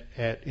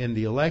in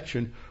the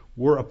election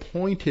were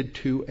appointed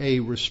to a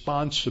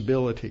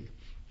responsibility.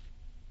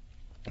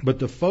 But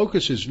the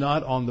focus is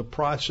not on the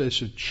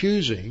process of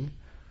choosing.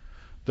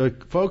 The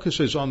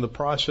focus is on the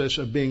process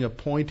of being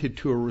appointed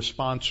to a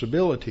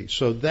responsibility.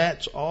 So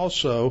that's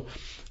also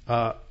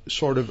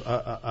sort of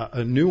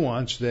a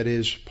nuance that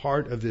is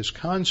part of this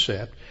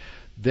concept,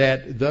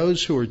 that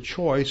those who are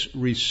choice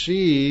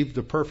receive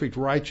the perfect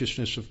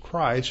righteousness of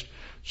Christ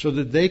so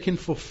that they can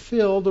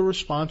fulfill the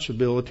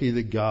responsibility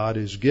that God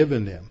has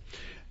given them.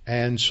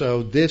 And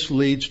so this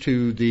leads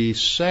to the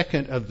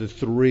second of the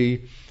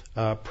three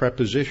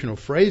prepositional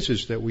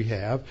phrases that we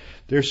have.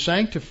 They're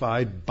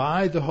sanctified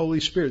by the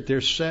Holy Spirit.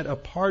 They're set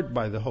apart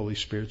by the Holy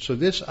Spirit. So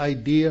this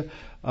idea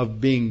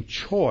of being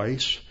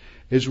choice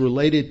is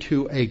related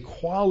to a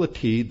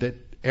quality that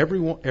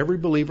every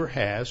believer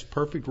has,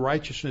 perfect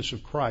righteousness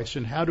of Christ.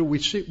 And how do we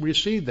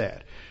receive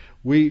that?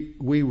 We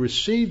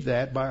receive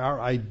that by our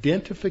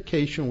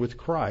identification with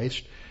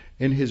Christ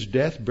in His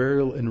death,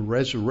 burial, and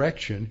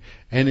resurrection.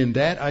 And in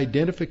that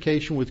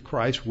identification with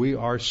Christ, we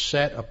are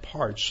set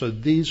apart. So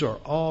these are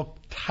all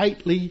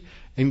tightly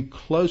and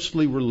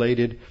closely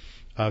related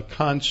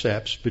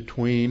concepts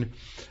between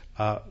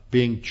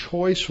being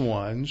choice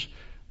ones,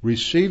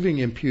 receiving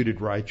imputed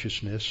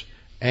righteousness,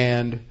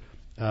 and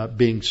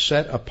being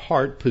set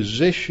apart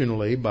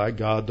positionally by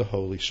God the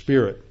Holy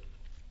Spirit.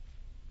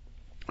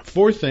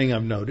 Fourth thing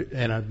I've noted,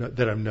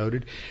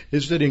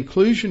 is that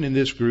inclusion in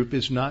this group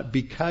is not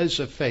because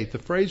of faith. The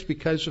phrase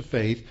because of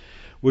faith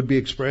would be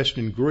expressed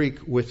in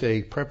Greek with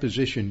a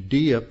preposition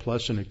dia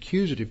plus an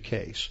accusative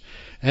case.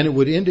 And it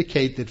would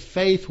indicate that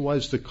faith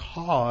was the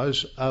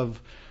cause of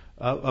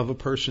a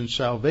person's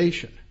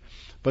salvation.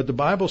 But the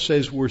Bible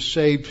says we're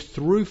saved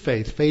through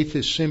faith. Faith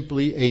is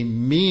simply a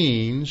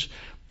means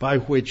by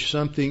which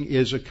something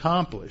is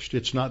accomplished.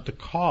 It's not the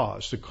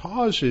cause. The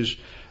cause is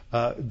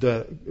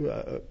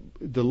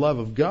the love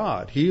of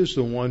God. He is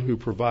the one who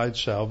provides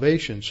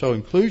salvation. So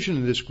inclusion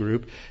in this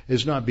group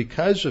is not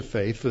because of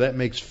faith, for that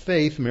makes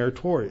faith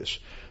meritorious.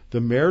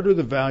 The merit or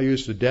the value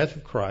is the death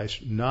of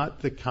Christ,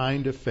 not the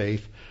kind of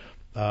faith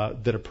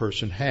that a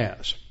person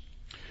has.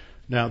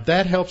 Now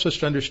that helps us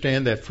to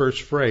understand that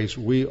first phrase.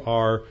 We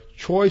are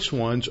choice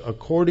ones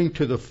according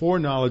to the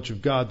foreknowledge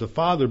of God the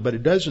Father, but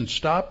it doesn't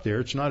stop there.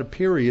 It's not a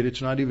period.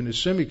 It's not even a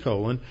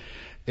semicolon.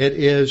 It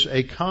is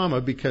a comma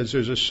because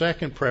there's a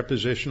second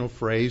prepositional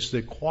phrase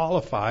that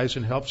qualifies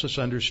and helps us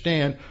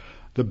understand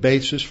the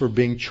basis for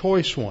being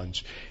choice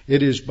ones.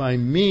 It is by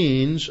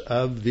means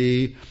of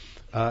the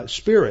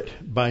Spirit,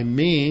 by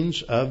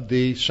means of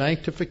the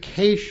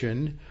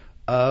sanctification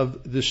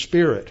of the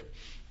Spirit.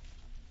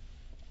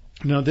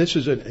 Now, this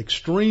is an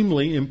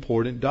extremely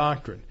important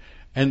doctrine.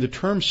 And the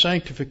term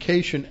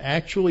sanctification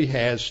actually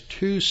has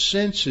two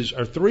senses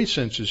or three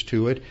senses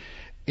to it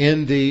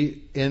in the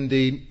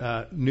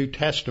New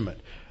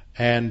Testament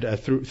and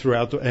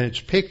throughout and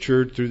it's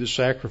pictured through the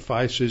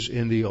sacrifices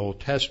in the Old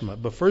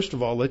Testament. But first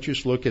of all, let's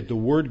just look at the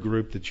word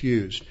group that's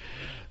used.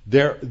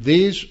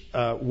 These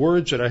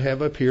words that I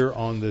have up here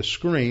on the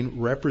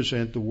screen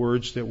represent the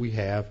words that we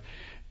have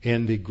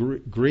in the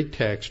Greek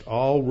text,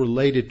 all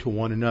related to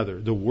one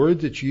another. The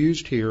word that's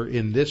used here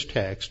in this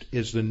text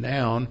is the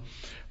noun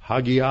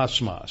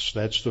hagiasmos.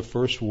 That's the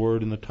first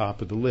word in the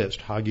top of the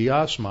list.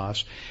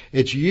 Hagiasmos.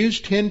 It's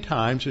used 10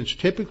 times. It's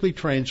typically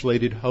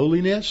translated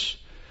holiness,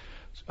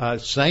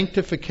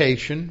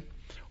 sanctification,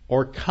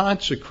 or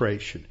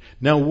consecration.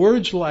 Now,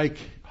 words like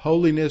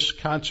holiness,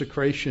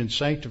 consecration, and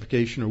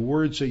sanctification are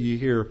words that you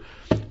hear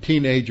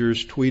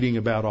teenagers tweeting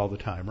about all the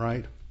time,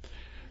 right?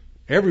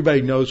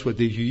 Everybody knows what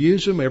these. You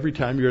use them every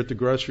time you're at the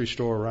grocery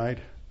store, right?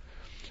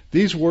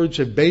 These words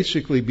have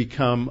basically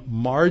become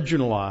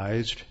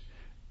marginalized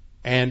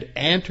and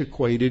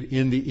antiquated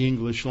in the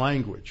English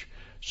language,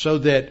 so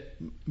that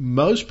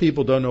most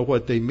people don't know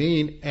what they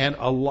mean, and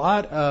a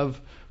lot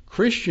of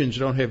Christians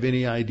don't have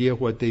any idea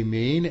what they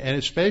mean, and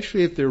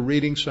especially if they're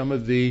reading some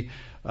of the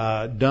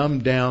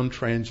dumbed down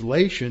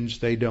translations,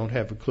 they don't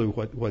have a clue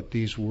what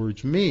these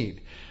words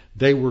mean.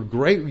 They were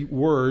great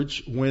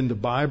words when the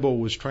Bible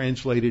was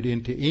translated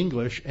into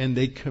English, and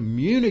they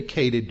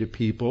communicated to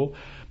people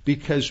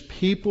because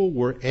people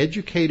were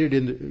educated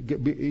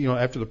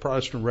after the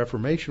Protestant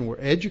Reformation, were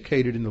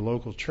educated in the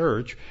local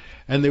church,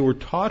 and they were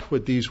taught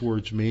what these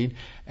words mean,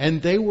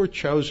 and they were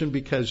chosen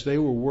because they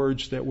were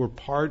words that were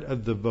part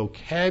of the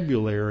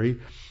vocabulary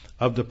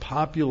of the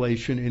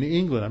population in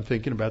England. I'm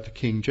thinking about the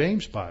King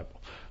James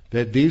Bible,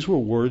 that these were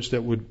words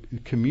that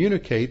would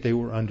communicate, they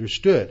were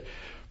understood,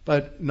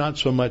 but not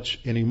so much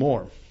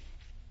anymore.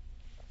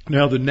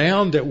 Now, the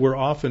noun that we're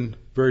often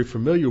very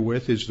familiar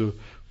with is the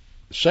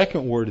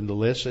second word in the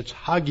list. It's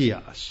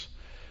hagios.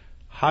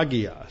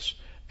 Hagios.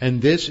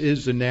 And this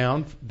is the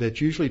noun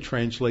that's usually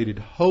translated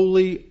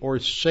holy or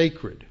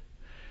sacred.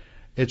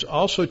 It's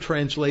also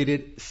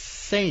translated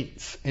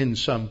saints in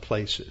some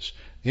places.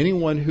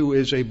 Anyone who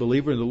is a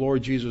believer in the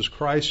Lord Jesus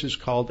Christ is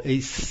called a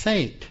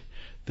saint.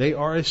 They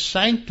are a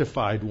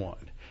sanctified one.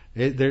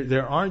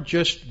 There aren't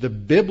just the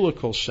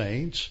biblical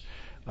saints.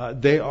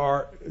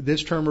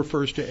 This term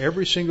refers to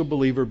every single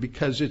believer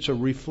because it's a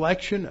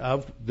reflection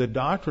of the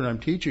doctrine I'm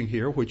teaching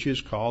here, which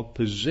is called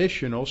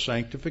positional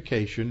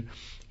sanctification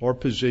or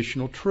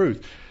positional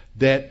truth.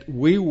 That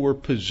we were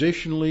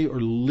positionally or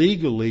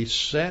legally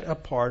set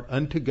apart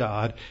unto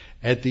God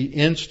at the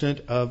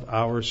instant of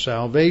our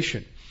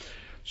salvation.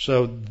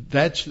 So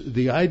that's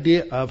the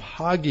idea of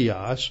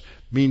hagios,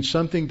 means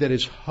something that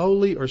is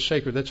holy or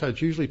sacred. That's how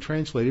it's usually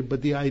translated,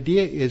 but the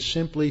idea is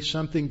simply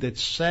something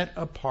that's set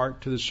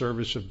apart to the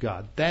service of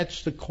God.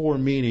 That's the core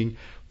meaning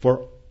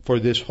for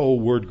this whole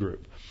word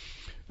group.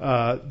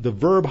 The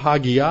verb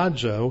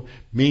hagiazo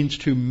means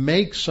to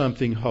make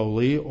something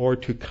holy or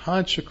to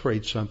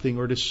consecrate something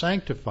or to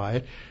sanctify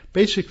it.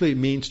 Basically, it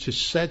means to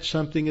set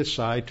something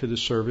aside to the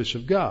service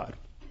of God.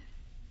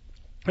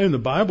 In the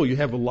Bible, you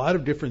have a lot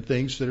of different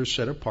things that are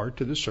set apart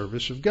to the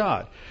service of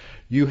God.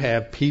 You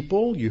have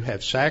people, you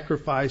have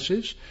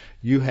sacrifices,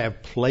 you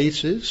have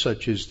places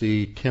such as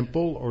the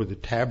temple or the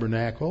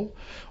tabernacle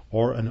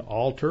or an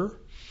altar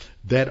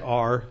that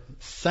are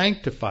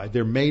sanctified.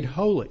 They're made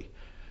holy.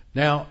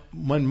 Now,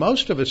 when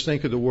most of us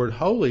think of the word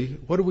holy,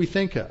 what do we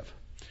think of?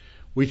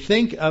 We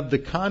think of the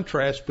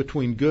contrast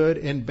between good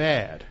and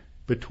bad,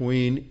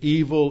 between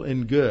evil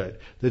and good,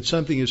 that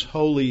something is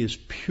holy is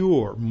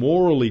pure,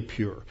 morally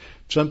pure.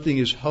 Something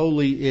is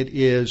holy, it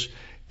is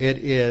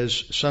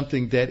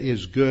something that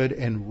is good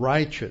and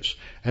righteous.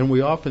 And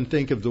we often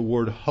think of the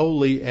word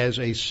holy as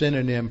a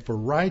synonym for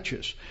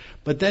righteous.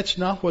 But that's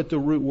not what the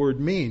root word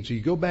means.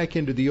 You go back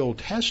into the Old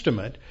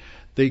Testament,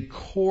 the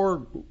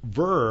core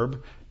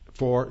verb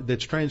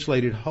that's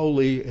translated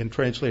holy and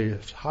translated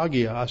as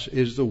hagios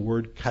is the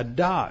word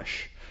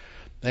kadash.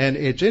 And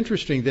it's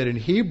interesting that in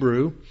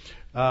Hebrew,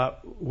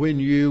 when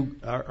you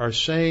are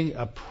saying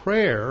a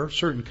prayer,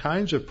 certain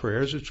kinds of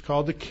prayers, it's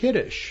called the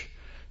kiddush.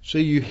 So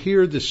you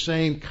hear the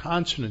same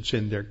consonants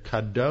in there,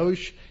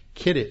 kadosh,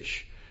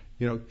 kiddush.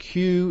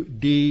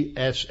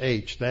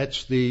 Q-D-S-H.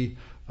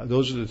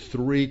 Those are the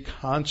three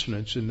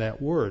consonants in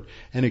that word.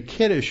 And a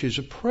kiddush is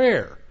a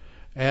prayer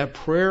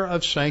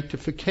of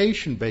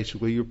sanctification,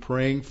 basically. You're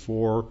praying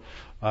for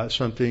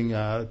something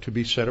to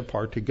be set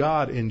apart to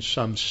God in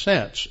some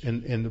sense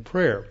in the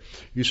prayer.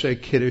 You say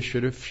kiddush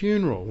at a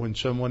funeral when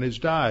someone has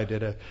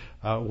died,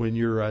 when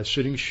you're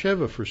sitting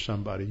shiva for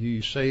somebody.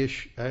 You say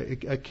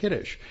a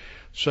kiddush.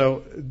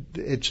 So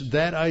it's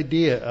that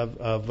idea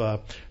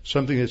of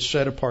something that's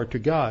set apart to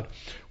God.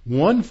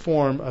 One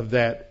form of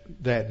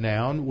that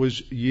noun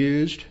was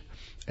used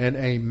in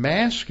a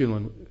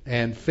masculine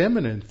and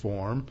feminine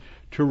form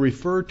to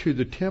refer to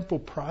the temple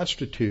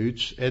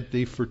prostitutes at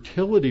the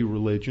fertility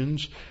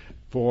religions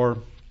for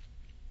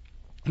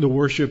the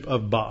worship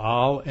of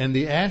Baal and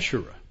the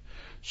Asherah.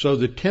 So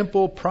the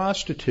temple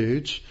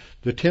prostitutes,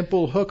 the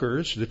temple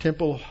hookers, the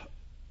temple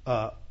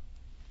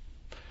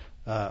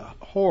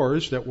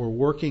whores that were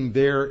working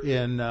there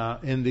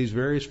in these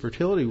various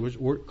fertility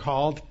were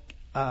called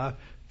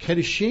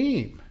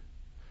kedushim.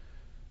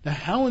 Now,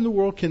 how in the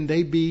world can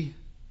they be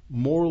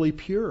morally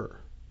pure?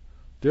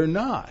 They're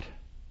not.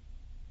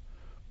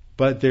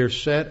 But they're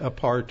set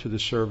apart to the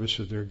service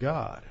of their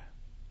God.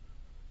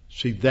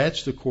 See,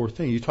 that's the core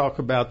thing. You talk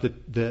about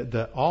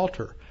the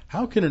altar.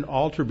 How can an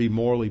altar be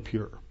morally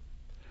pure?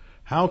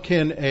 How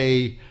can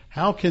the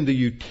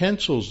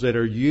utensils that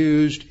are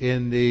used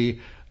in the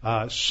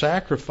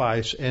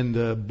sacrifice and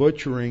the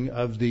butchering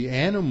of the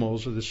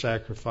animals of the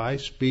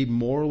sacrifice be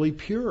morally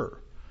pure?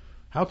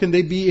 How can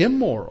they be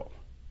immoral?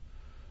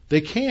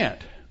 They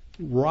can't.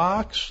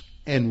 Rocks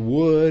and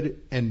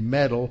wood and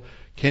metal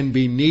can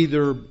be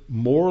neither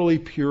morally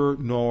pure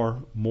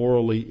nor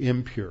morally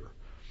impure.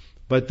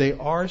 But they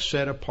are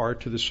set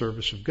apart to the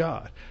service of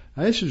God.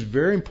 Now, this is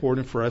very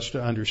important for us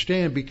to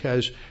understand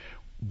because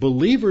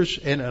believers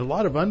and a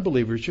lot of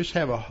unbelievers just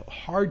have a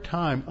hard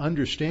time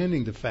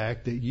understanding the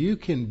fact that you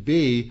can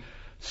be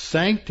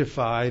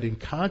sanctified and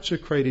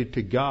consecrated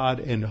to God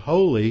and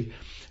holy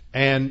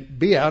and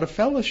be out of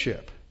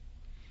fellowship.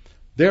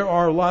 There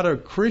are a lot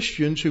of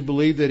Christians who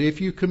believe that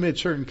if you commit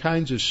certain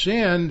kinds of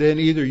sin, then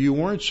either you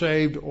weren't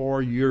saved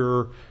or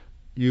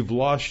you've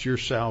lost your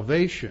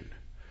salvation.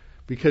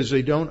 because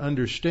they don't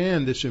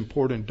understand this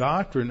important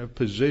doctrine of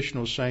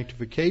positional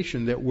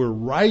sanctification, that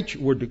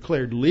we're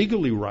declared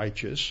legally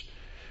righteous,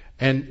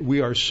 and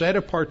we are set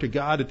apart to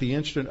God at the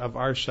instant of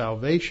our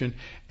salvation,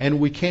 and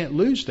we can't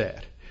lose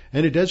that.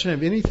 And it doesn't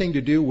have anything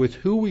to do with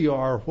who we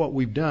are, what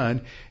we've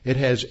done. It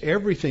has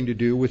everything to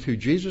do with who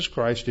Jesus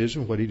Christ is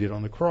and what He did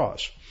on the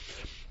cross.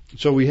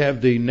 So we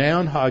have the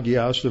noun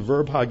hagios, the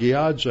verb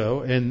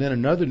hagiadzo, and then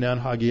another noun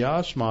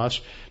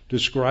hagiosmos,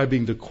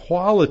 describing the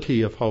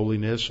quality of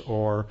holiness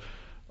or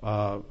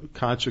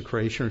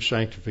consecration or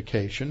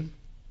sanctification.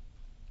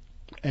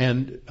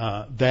 And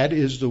that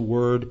is the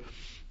word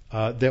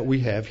that we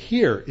have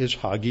here, is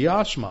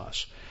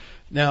hagiosmos.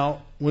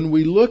 Now, when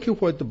we look at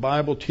what the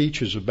Bible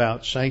teaches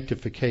about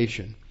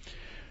sanctification,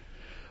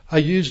 I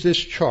use this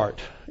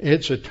chart.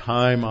 It's a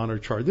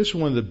time-honored chart. This is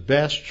one of the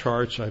best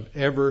charts I've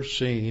ever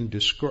seen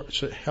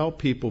to help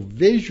people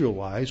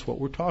visualize what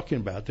we're talking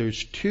about.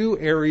 There's two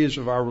areas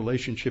of our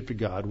relationship to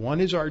God. One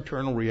is our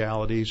eternal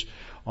realities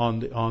on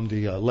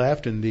the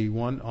left, and the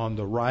one on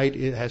the right,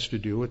 it has to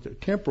do with the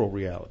temporal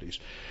realities.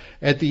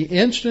 At the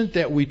instant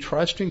that we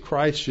trust in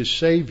Christ as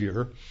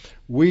Savior,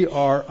 we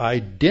are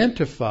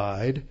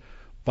identified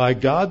by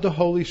God the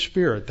Holy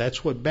Spirit.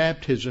 That's what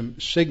baptism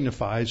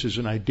signifies, is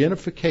an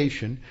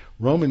identification.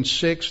 Romans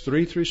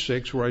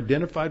 6:3-6, we're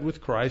identified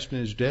with Christ in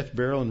His death,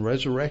 burial, and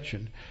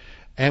resurrection.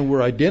 And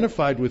we're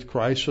identified with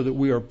Christ so that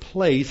we are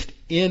placed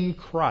in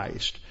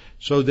Christ,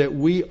 so that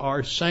we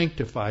are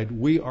sanctified.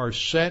 We are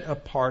set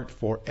apart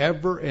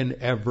forever and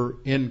ever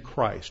in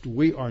Christ.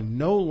 We are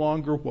no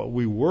longer what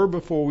we were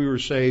before we were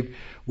saved.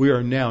 We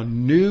are now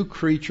new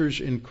creatures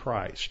in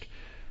Christ.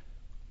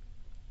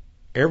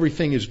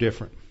 Everything is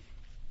different.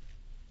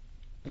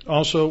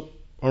 Also,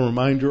 a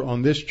reminder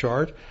on this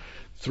chart,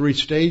 3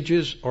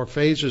 stages or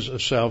phases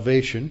of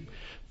salvation.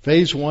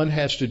 Phase 1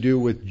 has to do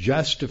with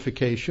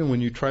justification.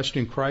 When you trust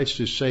in Christ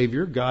as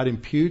Savior, God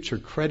imputes or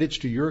credits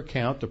to your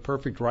account the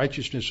perfect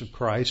righteousness of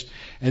Christ,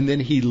 and then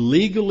He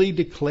legally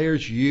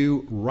declares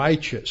you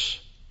righteous.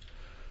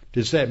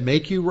 Does that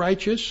make you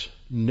righteous?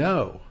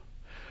 No.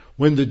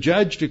 When the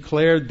judge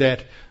declared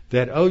that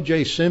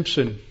O.J.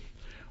 Simpson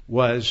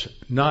was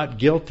not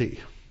guilty,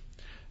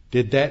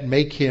 did that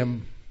make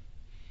him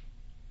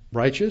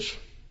righteous?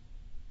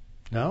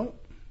 No.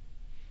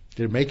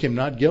 Did it make him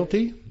not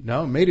guilty?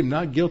 No, it made him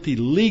not guilty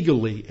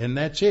legally, and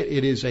that's it.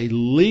 It is a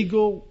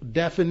legal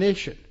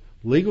definition,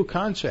 legal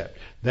concept.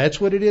 That's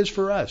what it is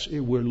for us.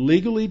 We're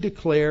legally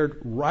declared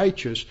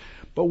righteous,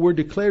 but we're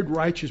declared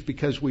righteous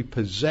because we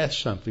possess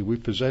something. We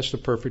possess the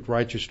perfect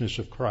righteousness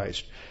of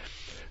Christ.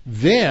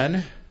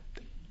 Then,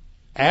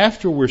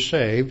 after we're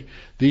saved,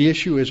 the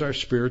issue is our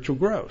spiritual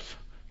growth,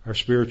 our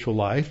spiritual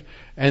life.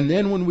 And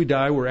then when we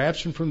die, we're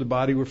absent from the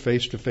body, we're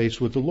face to face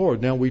with the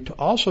Lord. Now, we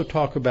also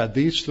talk about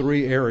these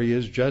 3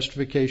 areas,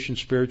 justification,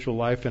 spiritual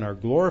life, and our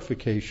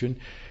glorification,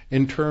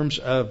 in terms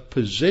of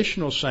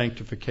positional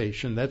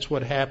sanctification. That's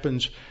what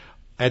happens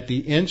at the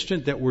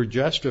instant that we're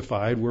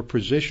justified. We're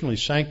positionally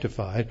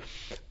sanctified.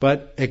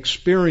 But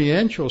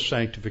experiential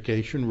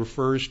sanctification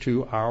refers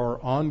to our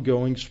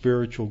ongoing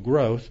spiritual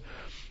growth.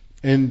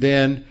 And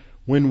then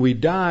when we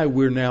die,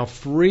 we're now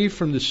free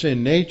from the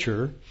sin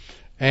nature,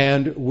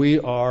 and we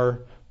are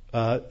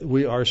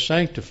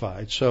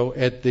sanctified. So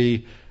at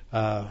the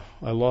I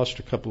lost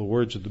a couple of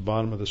words at the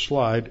bottom of the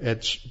slide.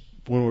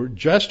 When we're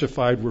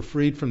justified, we're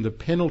freed from the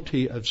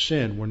penalty of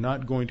sin. We're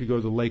not going to go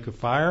to the lake of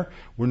fire.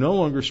 We're no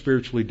longer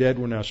spiritually dead.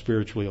 We're now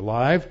spiritually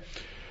alive.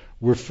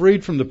 We're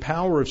freed from the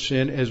power of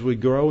sin as we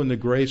grow in the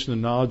grace and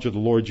the knowledge of the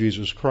Lord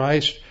Jesus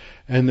Christ.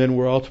 And then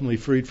we're ultimately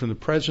freed from the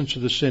presence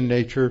of the sin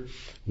nature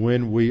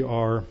when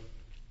we're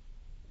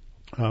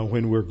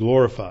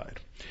glorified.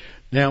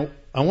 Now,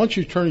 I want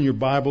you to turn in your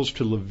Bibles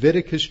to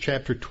Leviticus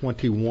chapter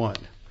 21,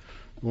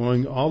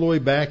 going all the way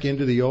back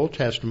into the Old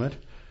Testament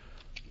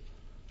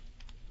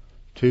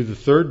to the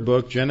 3rd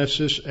book,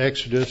 Genesis,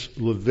 Exodus,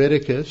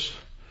 Leviticus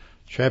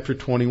chapter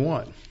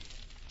 21.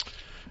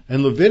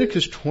 And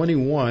Leviticus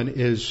 21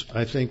 is,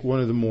 I think, one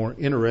of the more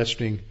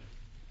interesting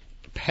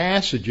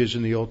passages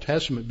in the Old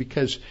Testament,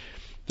 because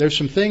there's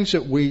some things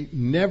that we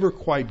never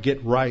quite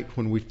get right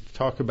when we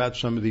talk about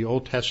some of the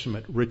Old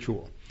Testament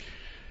ritual.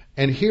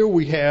 And here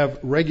we have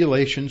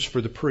regulations for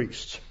the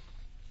priests.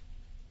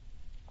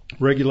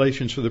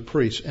 Regulations for the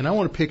priests. And I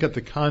want to pick up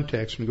the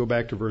context and go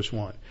back to verse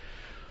 1.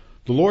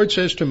 The Lord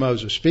says to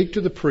Moses, "Speak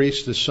to the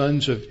priests, the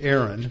sons of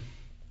Aaron,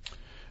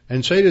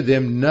 and say to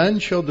them, none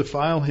shall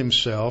defile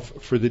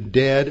himself for the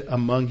dead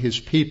among his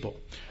people."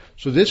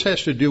 So this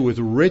has to do with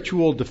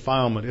ritual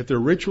defilement. If they're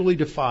ritually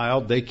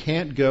defiled, they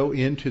can't go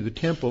into the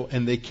temple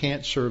and they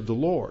can't serve the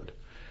Lord.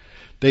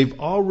 They've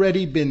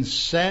already been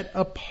set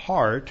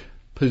apart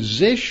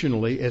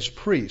positionally as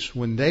priests.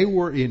 When they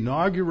were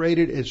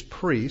inaugurated as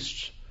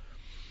priests,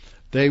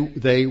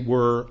 they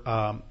were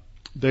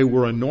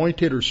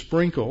anointed or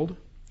sprinkled,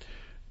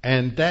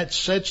 and that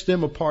sets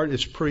them apart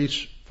as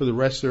priests for the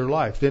rest of their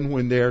life. Then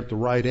when they're at the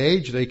right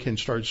age, they can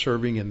start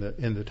serving in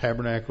the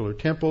tabernacle or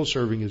temple,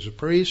 serving as a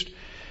priest,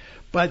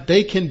 but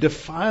they can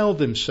defile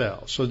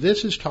themselves. So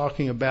this is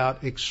talking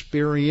about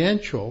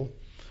experiential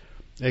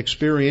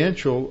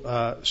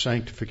experiential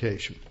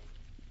sanctification.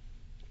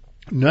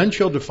 None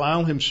shall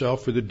defile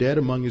himself for the dead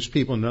among his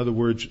people. In other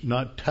words,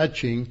 not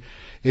touching.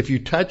 If you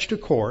touched a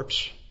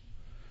corpse,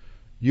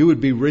 you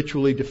would be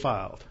ritually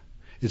defiled.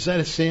 Is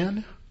that a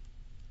sin?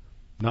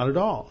 Not at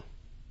all.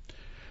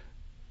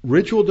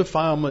 Ritual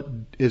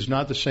defilement is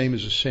not the same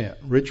as a sin.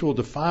 Ritual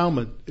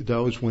defilement,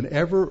 though, is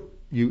whenever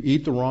you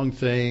eat the wrong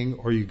thing,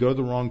 or you go to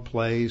the wrong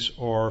place,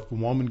 or if a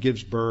woman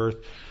gives birth,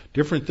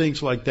 different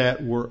things like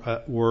that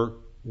would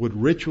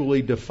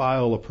ritually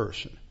defile a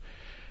person.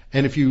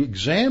 And if you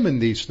examine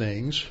these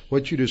things,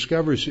 what you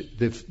discover is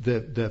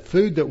the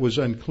food that was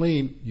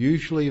unclean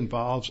usually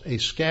involves a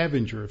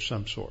scavenger of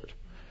some sort.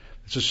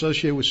 It's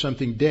associated with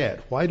something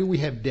dead. Why do we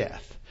have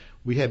death?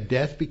 We have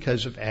death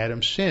because of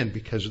Adam's sin,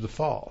 because of the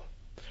fall.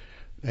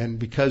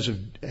 And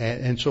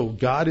so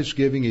God is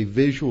giving a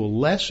visual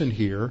lesson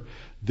here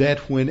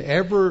that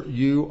whenever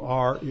you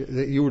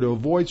were to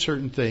avoid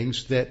certain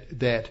things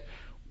that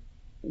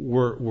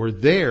were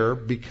there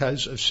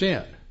because of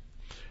sin.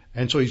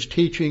 And so he's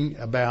teaching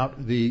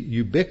about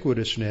the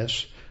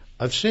ubiquitousness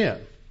of sin.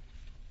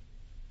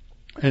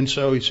 And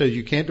so he says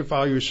you can't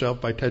defile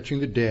yourself by touching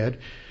the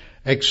dead,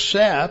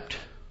 except,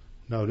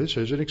 notice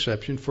there's an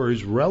exception, for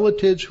his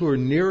relatives who are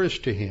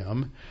nearest to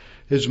him,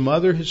 his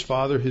mother, his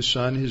father, his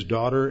son, his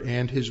daughter,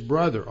 and his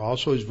brother.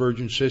 Also his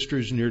virgin sister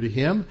is near to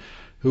him,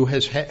 who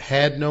has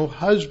had no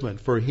husband,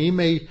 for he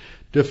may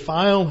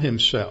defile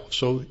himself.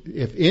 So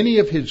if any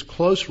of his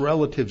close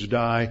relatives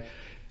die,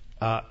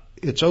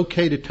 it's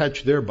okay to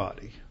touch their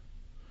body.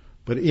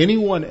 But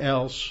anyone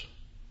else,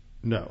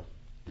 no.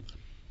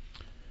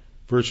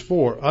 Verse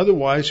 4,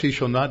 otherwise he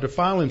shall not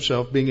defile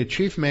himself, being a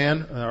chief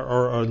man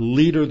or a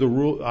leader.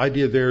 The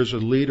idea there is a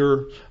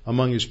leader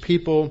among his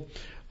people,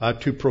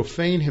 to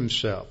profane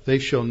himself. They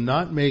shall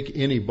not make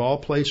any ball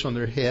place on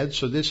their heads.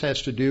 So this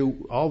has to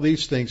do, all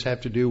these things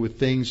have to do with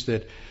things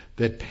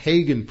that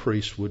pagan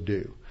priests would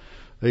do.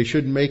 They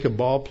shouldn't make a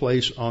ball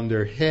place on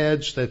their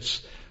heads.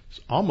 That's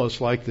almost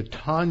like the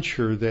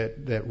tonsure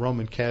that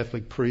Roman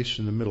Catholic priests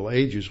in the Middle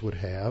Ages would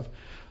have.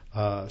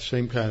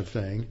 Same kind of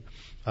thing.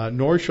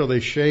 Nor shall they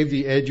shave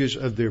the edges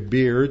of their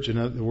beards. In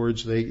other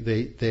words,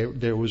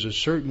 there was a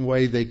certain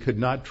way they could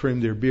not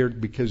trim their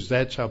beard because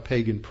that's how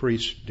pagan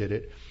priests did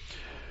it.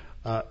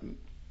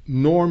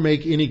 Nor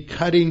make any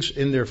cuttings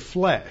in their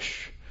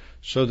flesh.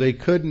 So they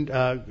couldn't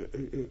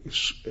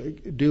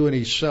do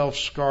any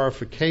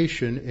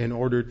self-scarification in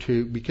order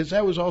to, because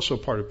that was also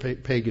part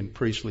of pagan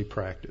priestly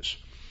practice.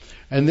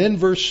 And then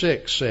verse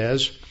 6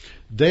 says,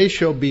 they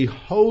shall be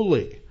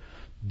holy.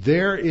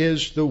 There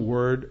is the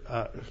word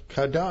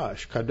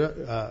kadash.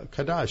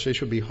 Kadash. They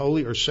shall be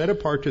holy or set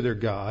apart to their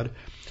God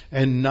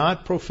and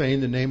not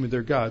profane the name of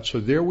their God. So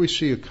there we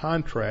see a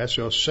contrast.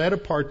 They'll set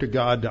apart to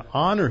God to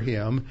honor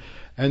Him,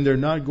 and they're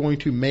not going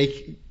to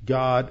make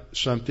God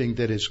something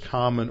that is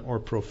common or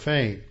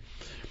profane.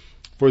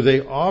 For they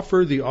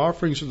offer the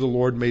offerings of the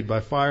Lord made by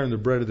fire and the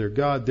bread of their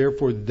God.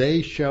 Therefore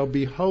they shall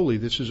be holy.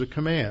 This is a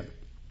command.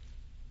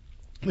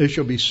 They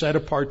shall be set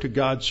apart to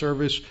God's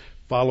service,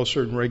 follow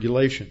certain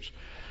regulations.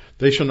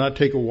 They shall not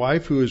take a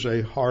wife who is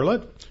a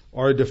harlot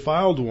or a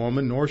defiled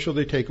woman, nor shall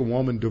they take a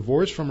woman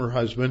divorced from her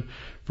husband,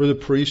 for the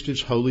priest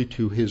is holy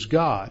to his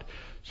God.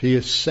 So he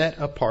is set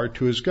apart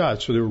to his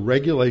God. So there are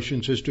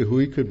regulations as to who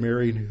he could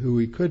marry and who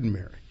he couldn't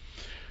marry.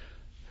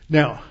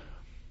 Now,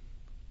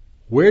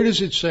 where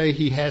does it say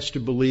he has to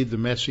believe the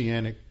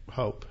messianic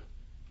hope?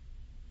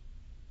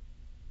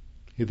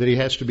 That he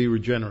has to be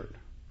regenerate?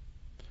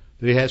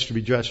 That he has to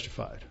be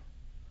justified?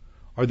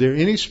 Are there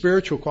any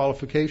spiritual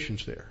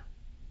qualifications there?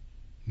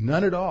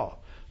 None at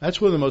all. That's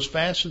one of the most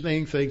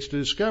fascinating things to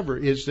discover,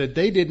 is that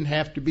they didn't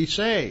have to be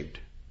saved.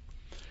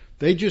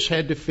 They just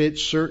had to fit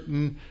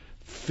certain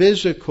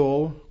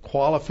physical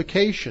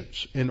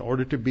qualifications in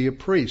order to be a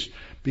priest.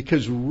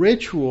 Because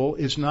ritual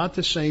is not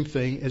the same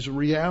thing as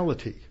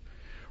reality.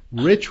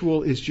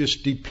 Ritual is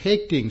just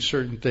depicting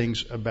certain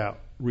things about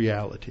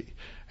reality.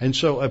 And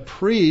so a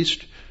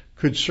priest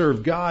could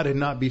serve God and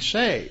not be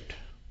saved.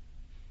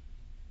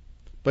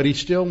 But he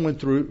still went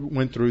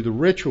through the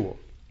ritual.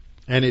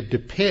 And it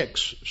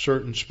depicts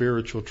certain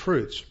spiritual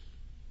truths.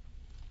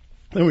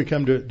 Then we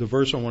come to the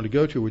verse I want to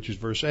go to, which is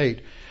verse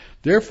 8.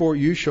 Therefore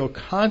you shall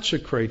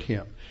consecrate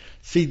him.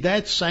 See,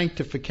 that's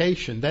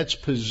sanctification. That's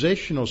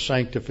positional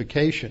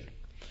sanctification.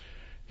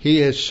 He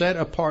is set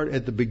apart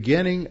at the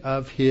beginning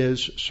of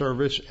his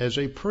service as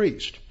a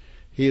priest.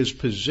 He is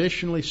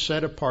positionally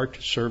set apart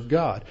to serve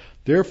God.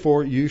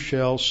 Therefore you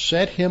shall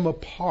set him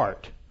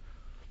apart.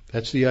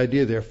 That's the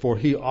idea there. For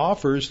he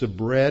offers the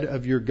bread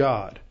of your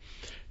God.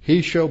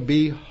 He shall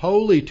be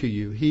holy to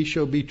you. He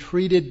shall be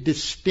treated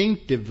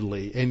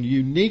distinctively and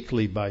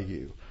uniquely by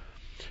you.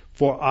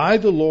 For I,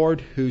 the Lord,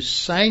 who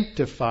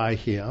sanctify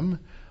him,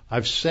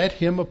 I've set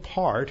him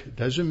apart. It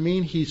doesn't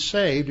mean he's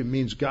saved. It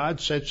means God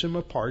sets him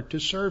apart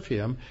to serve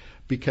him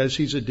because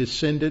he's a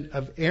descendant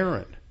of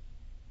Aaron.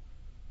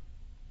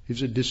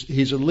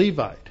 He's a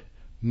Levite,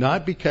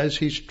 not because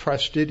he's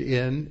trusted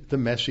in the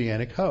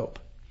messianic hope.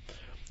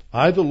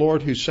 I, the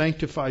Lord, who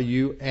sanctify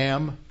you,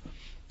 am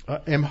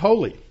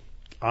holy.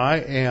 I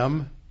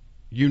am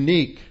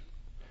unique,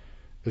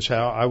 is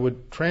how I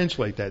would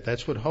translate that.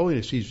 That's what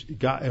holiness is.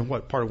 God, and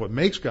what part of what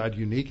makes God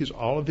unique is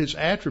all of his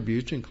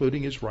attributes,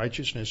 including his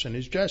righteousness and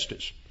his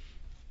justice.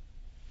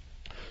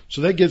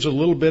 So that gives a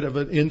little bit of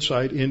an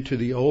insight into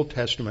the Old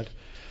Testament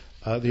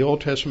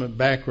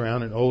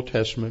background and Old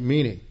Testament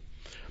meaning.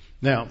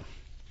 Now,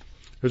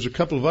 there's a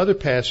couple of other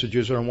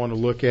passages that I want to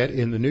look at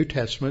in the New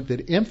Testament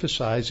that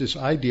emphasize this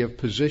idea of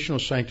positional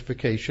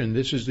sanctification.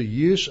 This is the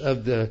use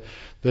of the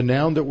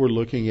noun that we're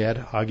looking at,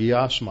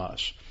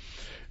 hagiasmos.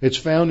 It's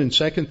found in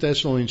 2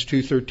 Thessalonians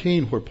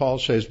 2:13, where Paul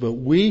says, "But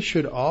we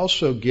should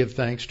also give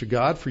thanks to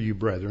God for you,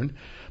 brethren,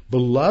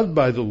 beloved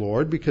by the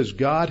Lord, because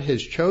God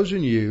has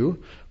chosen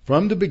you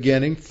from the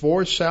beginning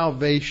for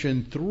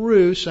salvation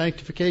through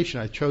sanctification."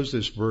 I chose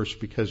this verse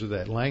because of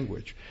that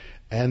language.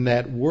 And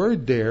that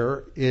word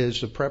there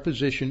is the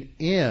preposition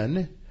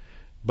in,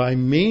 by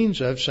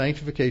means of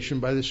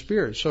sanctification by the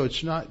Spirit. So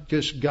it's not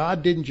just,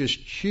 God didn't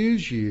just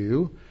choose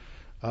you.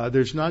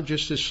 There's not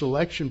just this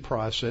selection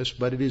process,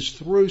 but it is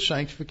through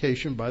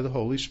sanctification by the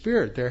Holy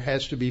Spirit. There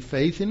has to be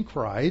faith in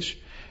Christ,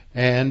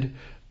 and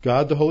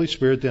God the Holy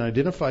Spirit then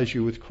identifies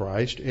you with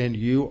Christ, and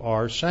you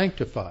are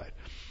sanctified.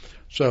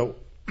 So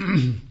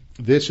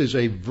this is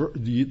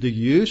the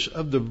use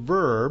of the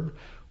verb,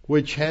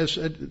 which has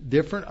a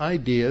different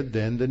idea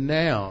than the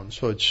noun.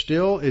 So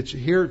it's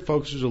here it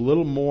focuses a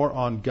little more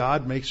on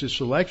God makes his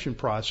selection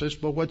process,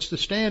 but what's the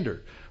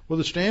standard? Well,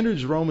 the standard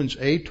is Romans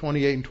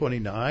 8:28 and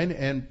 29,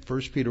 and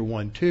 1 Peter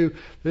 1:2,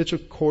 that's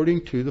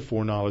according to the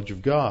foreknowledge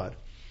of God.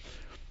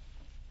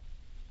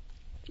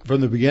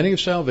 From the beginning of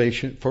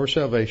salvation, for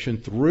salvation,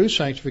 through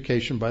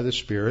sanctification by the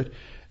Spirit,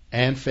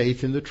 and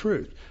faith in the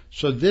truth.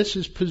 So this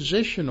is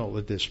positional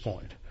at this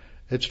point.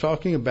 It's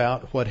talking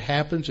about what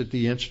happens at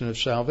the instant of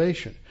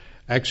salvation.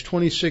 Acts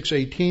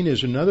 26:18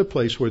 is another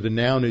place where the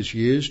noun is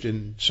used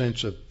in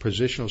sense of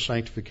positional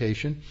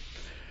sanctification.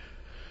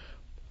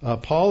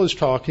 Paul is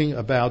talking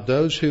about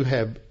those who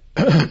have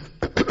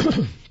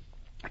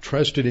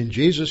trusted in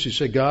Jesus. He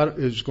said God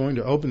is going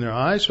to open their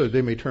eyes so that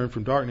they may turn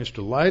from darkness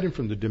to light and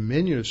from the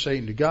dominion of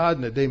Satan to God,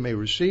 and that they may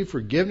receive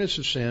forgiveness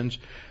of sins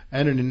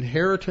and an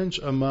inheritance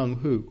among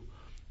who?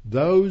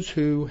 Those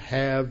who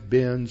have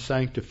been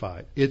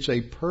sanctified. It's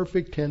a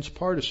perfect tense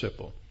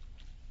participle.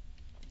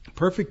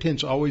 Perfect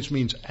tense always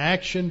means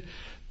action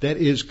that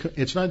is,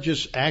 it's not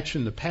just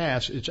action in the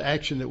past, it's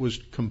action that was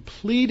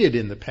completed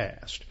in the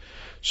past.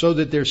 So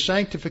that their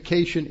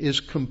sanctification is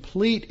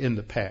complete in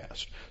the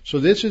past. So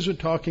this isn't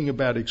talking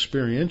about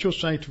experiential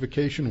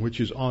sanctification, which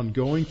is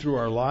ongoing through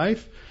our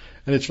life,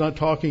 and it's not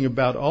talking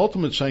about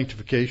ultimate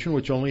sanctification,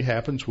 which only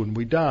happens when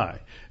we die.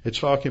 It's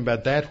talking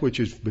about that which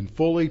has been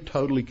fully,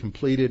 totally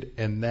completed,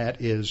 and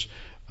that is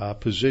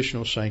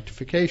positional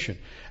sanctification.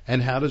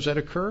 And how does that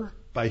occur?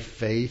 By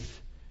faith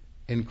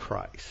in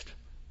Christ.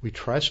 We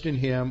trust in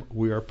him,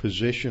 we are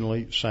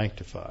positionally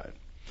sanctified.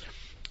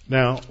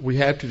 Now, we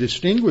have to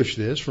distinguish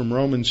this from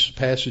Romans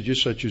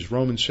passages such as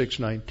Romans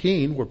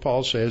 6:19, where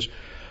Paul says,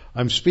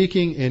 "I'm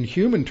speaking in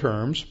human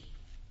terms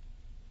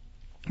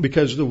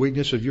because of the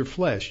weakness of your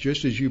flesh.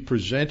 Just as you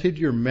presented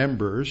your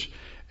members,"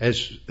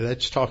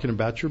 that's talking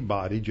about your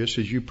body, "just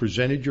as you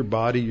presented your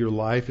body, your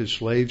life as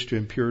slaves to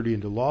impurity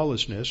and to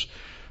lawlessness,"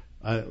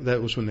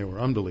 that was when they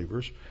were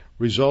unbelievers,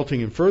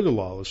 "resulting in further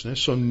lawlessness.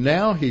 So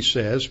now," he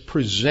says,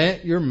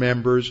 "present your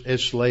members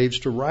as slaves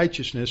to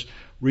righteousness,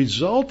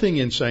 resulting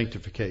in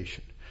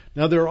sanctification."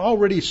 Now they're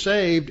already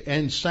saved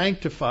and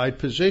sanctified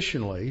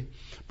positionally,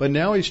 but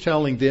now he's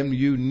telling them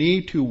you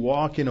need to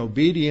walk in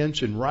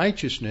obedience and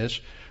righteousness,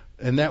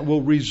 and that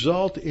will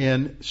result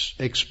in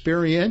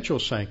experiential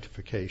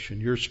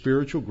sanctification, your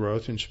spiritual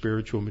growth and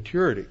spiritual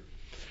maturity.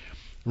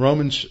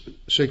 Romans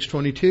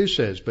 6:22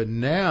 says, "But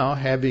now,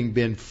 having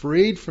been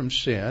freed from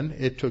sin,"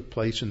 it took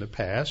place in the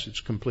past,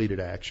 it's completed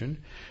action,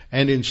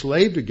 "and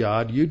enslaved to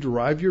God, you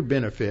derive your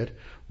benefit,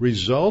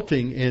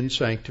 resulting in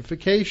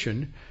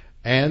sanctification,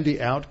 and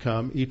the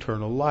outcome,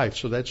 eternal life."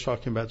 So that's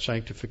talking about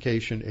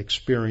sanctification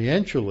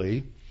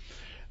experientially,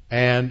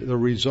 and the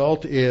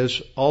result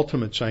is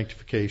ultimate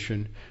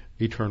sanctification,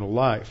 eternal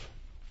life.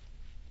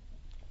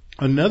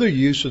 Another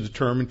use of the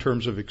term in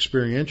terms of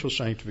experiential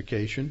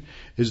sanctification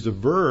is the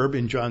verb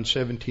in John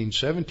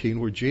 17:17,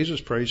 where Jesus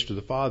prays to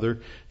the Father,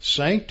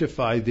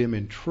 "Sanctify them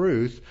in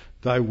truth,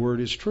 thy word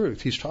is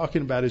truth." He's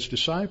talking about his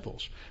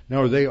disciples.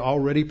 Now, are they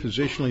already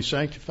positionally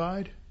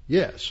sanctified?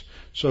 Yes.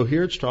 So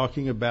here it's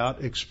talking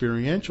about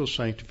experiential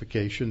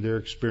sanctification, their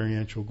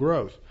experiential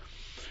growth.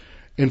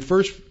 In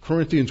 1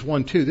 Corinthians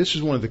 1:2, this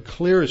is one of the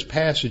clearest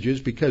passages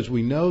because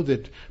we know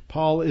that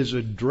Paul is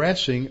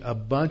addressing a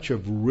bunch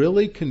of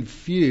really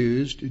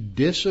confused,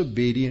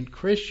 disobedient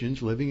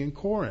Christians living in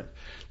Corinth.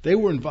 They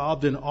were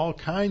involved in all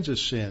kinds of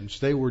sins.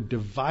 They were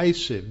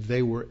divisive.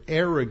 They were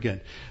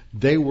arrogant.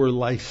 They were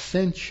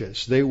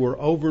licentious. They were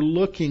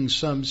overlooking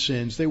some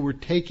sins. They were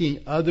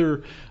taking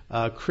other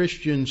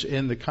Christians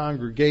in the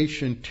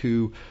congregation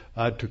to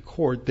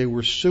court. They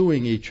were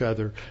suing each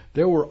other.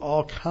 There were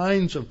all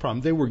kinds of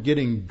problems. They were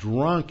getting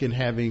drunk and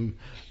having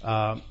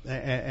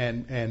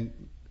and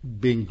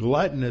being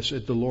gluttonous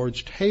at the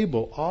Lord's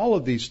table. All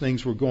of these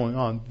things were going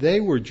on. They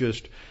were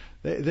just,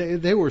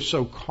 they were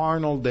so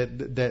carnal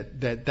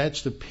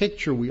that's the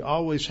picture we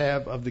always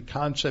have of the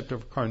concept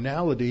of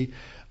carnality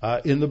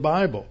in the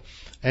Bible.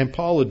 And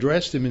Paul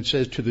addressed them and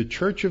says, to the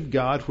church of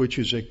God which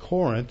is at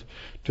Corinth,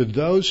 to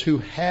those who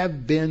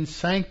have been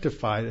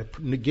sanctified.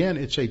 And again,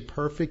 it's a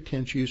perfect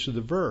tense use of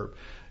the verb.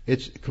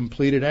 It's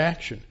completed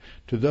action.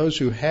 To those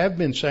who have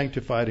been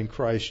sanctified in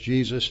Christ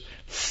Jesus,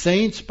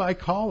 saints by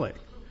calling.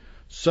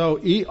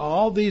 So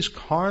all these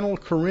carnal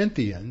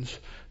Corinthians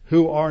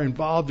who are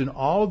involved in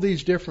all of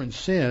these different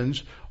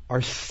sins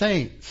are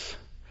saints.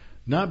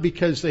 Not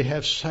because they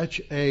have such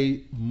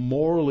a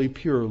morally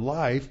pure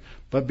life,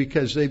 but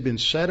because they've been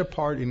set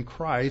apart in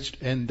Christ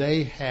and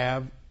they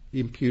have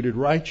imputed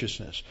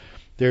righteousness.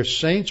 They're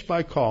saints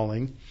by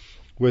calling,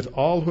 with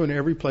all who in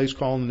every place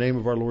call on the name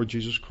of our Lord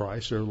Jesus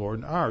Christ, their Lord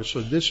and ours.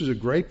 So this is a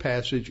great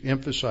passage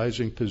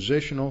emphasizing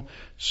positional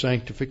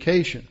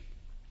sanctification.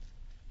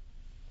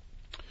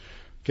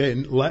 Okay,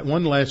 and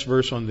one last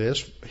verse on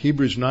this,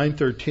 Hebrews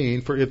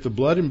 9:13. For if the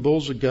blood and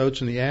bulls of goats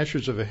and the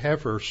ashes of a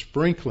heifer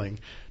sprinkling,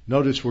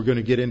 notice we're going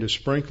to get into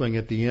sprinkling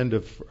at the end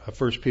of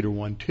 1 Peter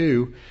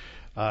 1:2.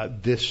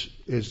 This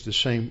is the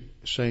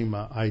same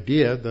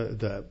idea.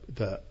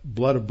 The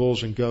blood of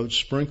bulls and goats,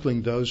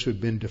 sprinkling those who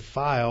have been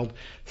defiled,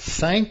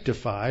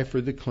 sanctify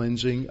for the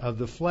cleansing of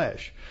the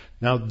flesh.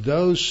 Now,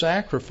 those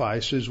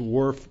sacrifices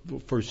were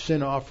for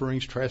sin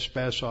offerings,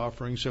 trespass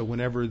offerings. So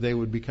whenever they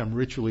would become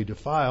ritually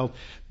defiled,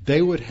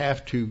 they would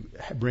have to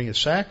bring a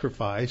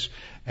sacrifice,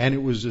 and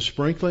it was the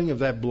sprinkling of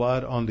that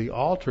blood on the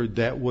altar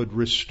that would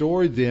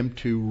restore them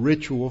to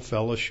ritual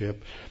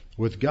fellowship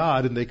with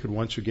God, and they could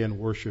once again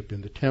worship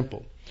in the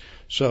temple.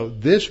 So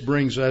this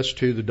brings us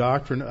to the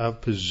doctrine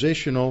of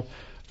positional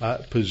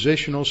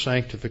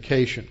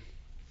sanctification.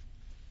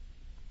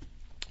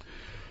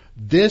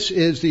 This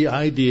is the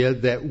idea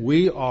that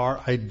we are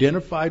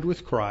identified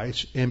with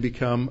Christ and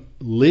become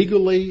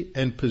legally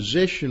and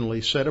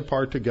positionally set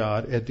apart to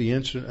God at the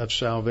instant of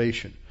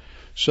salvation.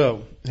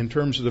 So, in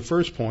terms of the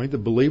first point, the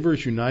believer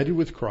is united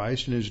with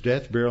Christ in his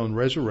death, burial, and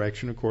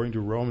resurrection according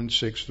to Romans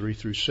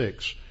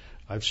 6:3-6.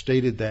 I've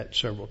stated that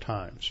several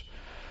times.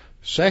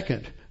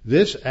 Second,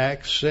 this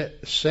act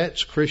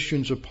sets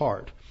Christians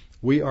apart.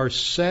 We are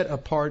set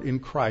apart in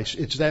Christ.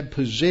 It's that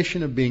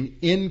position of being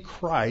in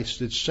Christ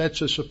that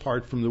sets us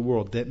apart from the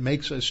world, that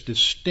makes us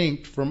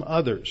distinct from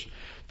others.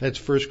 That's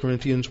 1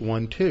 Corinthians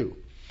 1:2.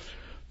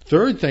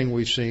 Third thing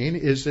we've seen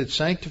is that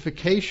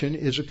sanctification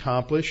is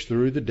accomplished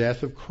through the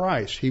death of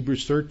Christ.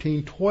 Hebrews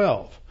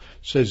 13:12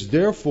 says,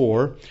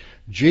 therefore,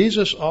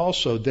 Jesus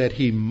also, that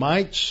he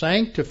might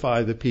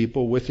sanctify the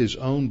people with his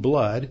own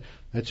blood,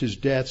 that's his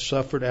death,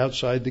 suffered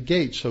outside the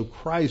gate. So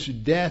Christ's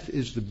death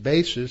is the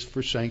basis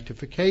for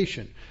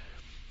sanctification.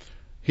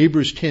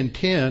 Hebrews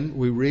 10:10,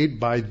 we read,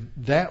 by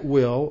that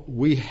will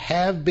we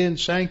have been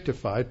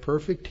sanctified,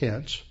 perfect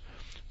tense,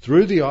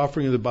 through the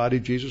offering of the body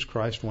of Jesus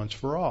Christ once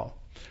for all.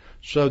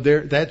 So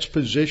that's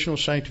positional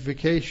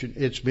sanctification.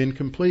 It's been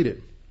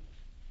completed.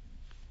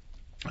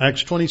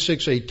 Acts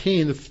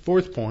 26:18, the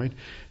fourth point,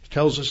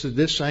 tells us that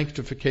this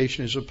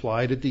sanctification is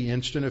applied at the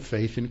instant of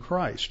faith in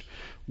Christ.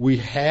 We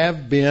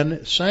have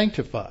been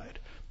sanctified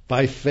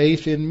by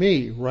faith in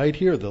me. Right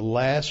here, the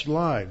last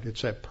line.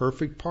 It's that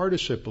perfect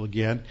participle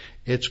again.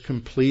 It's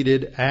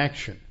completed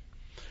action.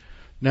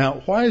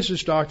 Now, why is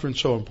this doctrine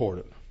so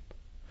important?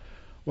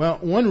 Well,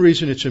 one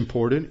reason it's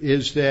important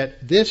is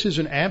that this is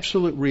an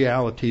absolute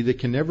reality that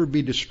can never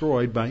be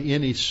destroyed by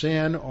any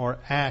sin or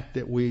act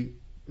that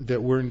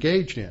we're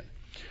engaged in.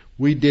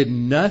 We did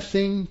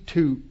nothing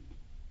to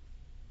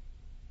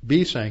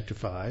be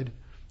sanctified,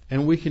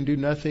 and we can do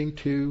nothing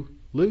to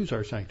lose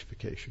our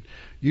sanctification.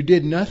 You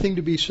did nothing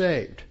to be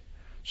saved,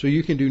 so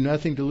you can do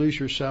nothing to lose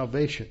your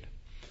salvation.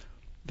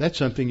 That's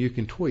something you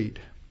can tweet.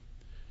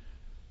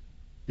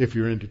 If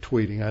you're into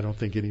tweeting, I don't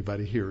think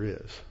anybody here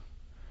is.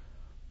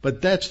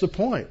 But that's the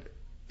point.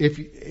 If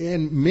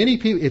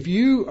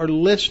you are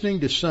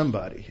listening to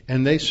somebody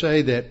and they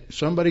say that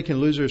somebody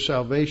can lose their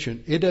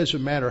salvation, it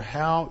doesn't matter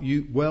how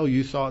well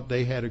you thought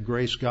they had a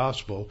grace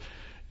gospel.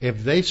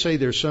 If they say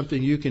there's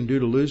something you can do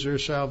to lose their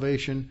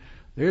salvation,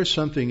 there's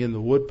something in the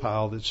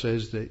woodpile that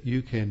says that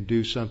you can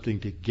do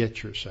something to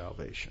get your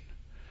salvation.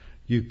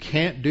 You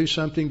can't do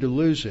something to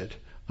lose it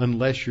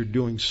unless you're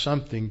doing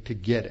something to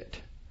get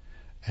it.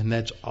 And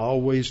that's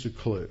always the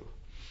clue.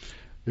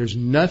 There's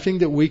nothing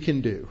that we can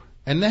do.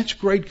 And that's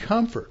great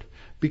comfort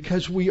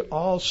because we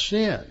all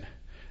sin.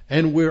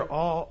 And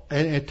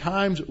at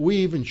times we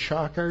even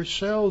shock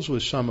ourselves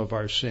with some of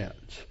our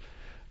sins.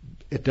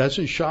 It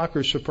doesn't shock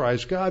or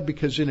surprise God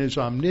because in his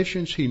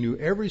omniscience he knew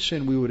every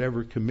sin we would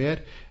ever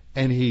commit,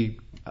 and he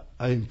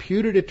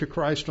imputed it to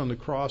Christ on the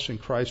cross,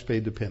 and Christ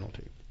paid the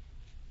penalty.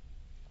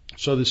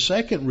 So the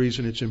second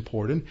reason it's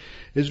important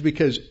is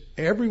because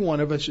every one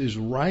of us is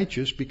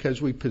righteous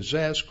because we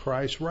possess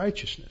Christ's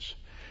righteousness.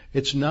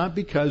 It's not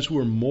because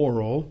we're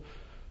moral.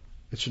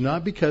 It's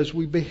not because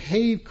we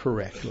behave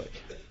correctly.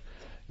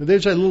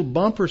 There's a little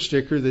bumper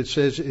sticker that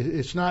says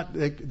it's not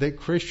that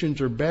Christians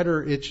are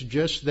better, it's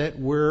just that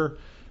we're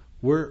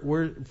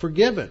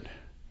forgiven.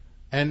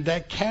 And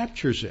that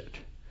captures it.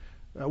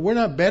 We're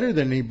not better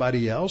than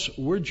anybody else.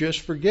 We're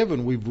just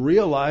forgiven. We've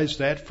realized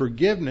that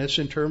forgiveness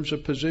in terms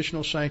of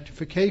positional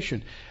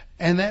sanctification.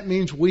 And that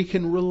means we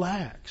can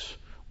relax.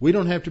 We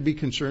don't have to be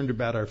concerned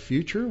about our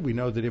future. We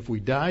know that if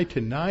we die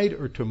tonight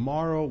or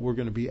tomorrow, we're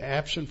going to be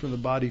absent from the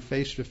body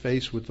face to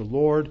face with the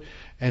Lord,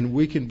 and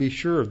we can be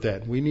sure of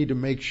that. We need to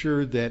make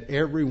sure that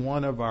every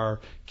one of our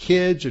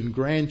kids and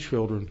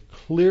grandchildren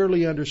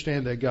clearly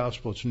understand that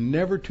gospel. It's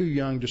never too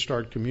young to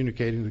start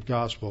communicating the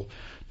gospel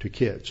to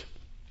kids.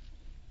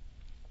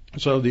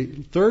 So the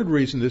third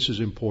reason this is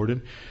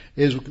important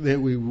is that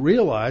we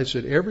realize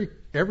that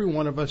every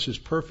one of us is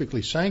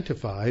perfectly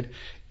sanctified,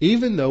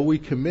 even though we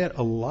commit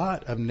a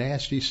lot of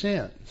nasty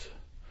sins.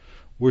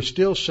 We're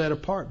still set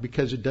apart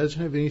because it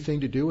doesn't have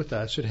anything to do with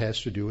us. It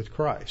has to do with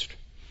Christ.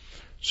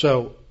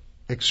 So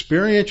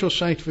experiential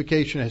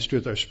sanctification has to do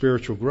with our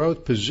spiritual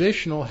growth.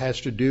 Positional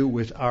has to do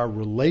with our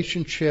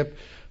relationship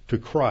to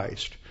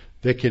Christ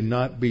that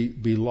cannot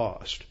be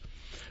lost.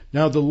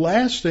 Now, the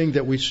last thing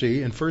that we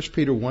see in 1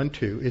 Peter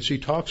 1:2 is he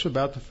talks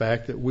about the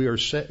fact that we're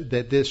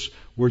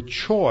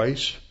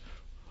choice,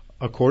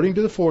 according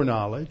to the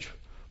foreknowledge,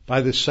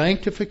 by the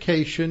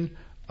sanctification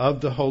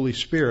of the Holy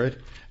Spirit,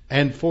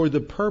 and for the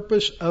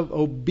purpose of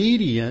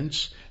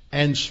obedience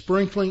and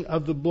sprinkling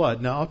of the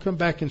blood. Now, I'll come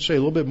back and say a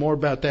little bit more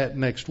about that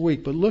next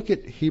week, but look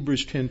at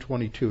Hebrews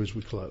 10:22 as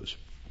we close.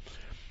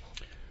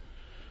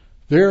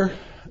 There,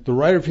 the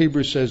writer of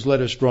Hebrews says,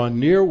 "Let us draw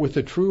near with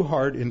a true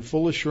heart in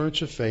full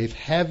assurance of faith,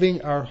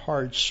 having our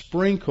hearts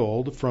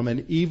sprinkled from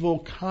an evil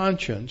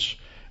conscience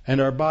and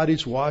our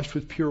bodies washed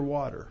with pure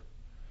water."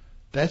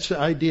 That's the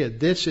idea.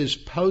 This is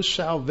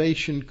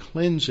post-salvation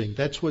cleansing.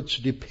 That's what's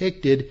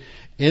depicted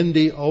in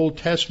the Old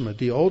Testament.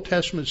 The Old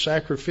Testament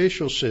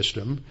sacrificial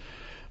system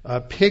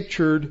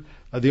pictured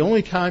the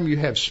only time you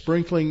have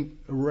sprinkling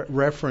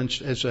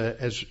referenced as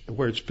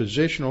where it's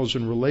positional is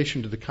in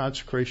relation to the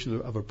consecration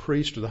of a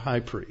priest or the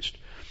high priest.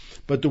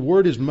 But the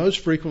word is most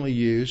frequently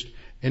used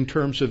in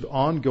terms of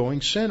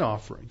ongoing sin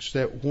offerings,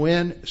 that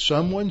when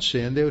someone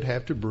sinned, they would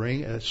have to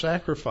bring a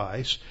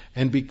sacrifice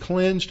and be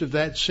cleansed of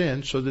that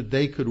sin so that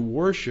they could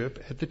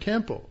worship at the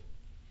temple.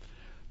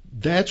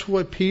 That's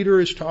what Peter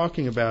is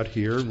talking about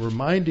here and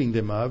reminding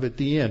them of at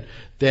the end,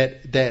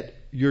 that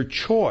your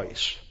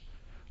choice,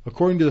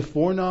 according to the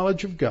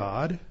foreknowledge of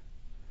God,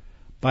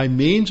 by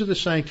means of the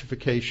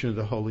sanctification of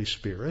the Holy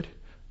Spirit,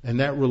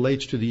 and that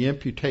relates to the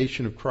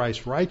imputation of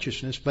Christ's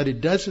righteousness, but it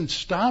doesn't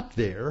stop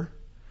there.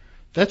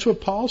 That's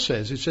what Paul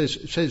says. It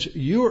says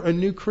you're a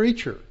new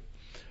creature.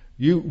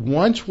 You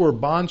once were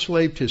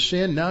bondslave to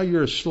sin, now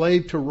you're a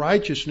slave to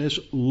righteousness.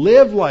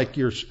 Live like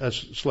you're a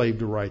slave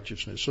to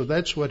righteousness. So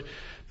that's what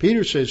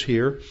Peter says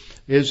here,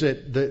 is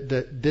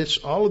that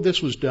all of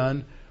this was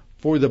done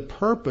for the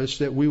purpose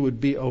that we would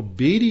be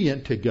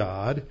obedient to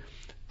God,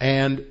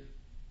 and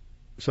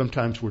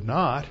sometimes we're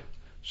not,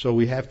 so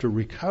we have to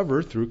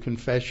recover through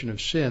confession of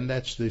sin.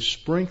 That's the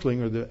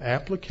sprinkling or the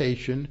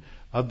application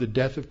of the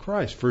death of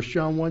Christ. 1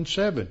 John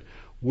 1:7,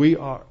 we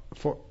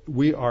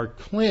are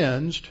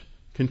cleansed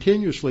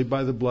continuously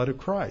by the blood of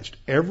Christ.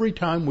 Every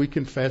time we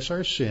confess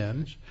our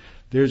sins,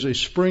 there's a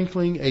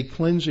sprinkling, a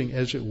cleansing,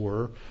 as it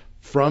were,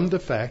 from the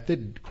fact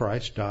that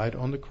Christ died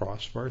on the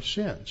cross for our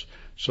sins.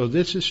 So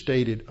this is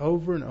stated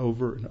over and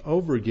over and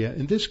over again,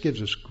 and this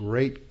gives us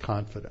great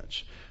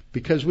confidence,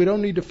 because we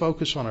don't need to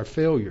focus on our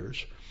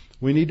failures.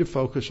 We need to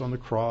focus on the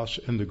cross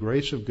and the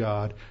grace of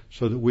God,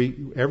 so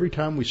that every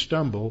time we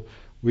stumble,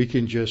 we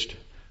can just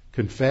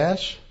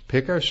confess,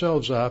 pick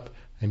ourselves up,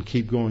 and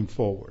keep going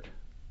forward.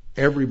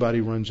 Everybody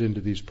runs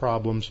into these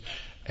problems,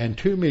 and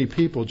too many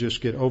people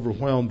just get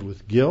overwhelmed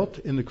with guilt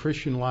in the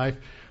Christian life,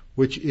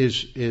 which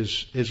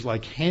is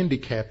like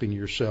handicapping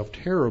yourself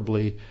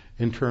terribly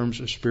in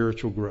terms of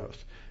spiritual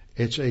growth.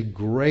 It's a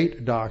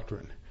great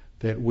doctrine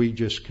that we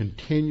just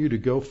continue to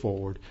go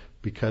forward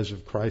because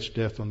of Christ's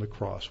death on the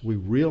cross. We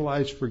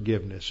realize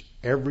forgiveness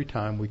every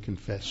time we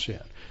confess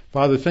sin.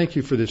 Father, thank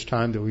you for this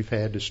time that we've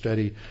had to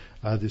study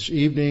this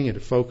evening and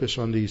to focus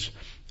on these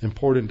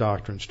important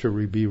doctrines,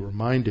 to be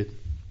reminded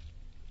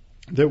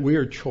that we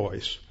are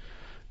choice,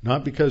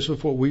 not because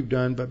of what we've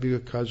done, but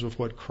because of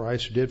what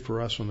Christ did for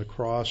us on the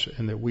cross,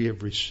 and that we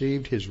have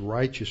received His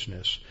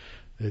righteousness,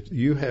 that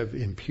you have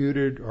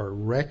imputed or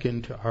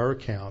reckoned to our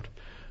account,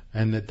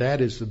 and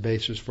that is the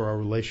basis for our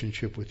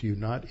relationship with you,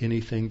 not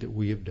anything that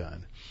we have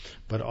done.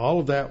 But all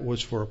of that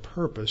was for a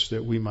purpose,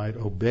 that we might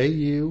obey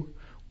you,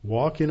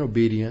 walk in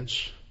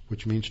obedience,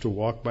 which means to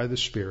walk by the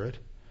Spirit,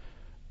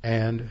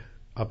 and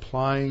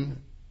applying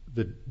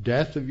the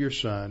death of your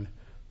Son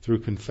through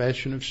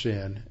confession of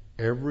sin.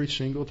 Every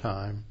single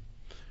time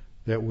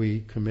that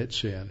we commit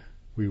sin,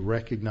 we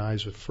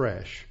recognize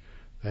afresh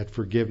that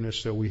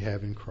forgiveness that we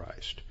have in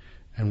Christ.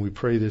 And we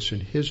pray this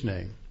in His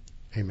name.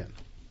 Amen.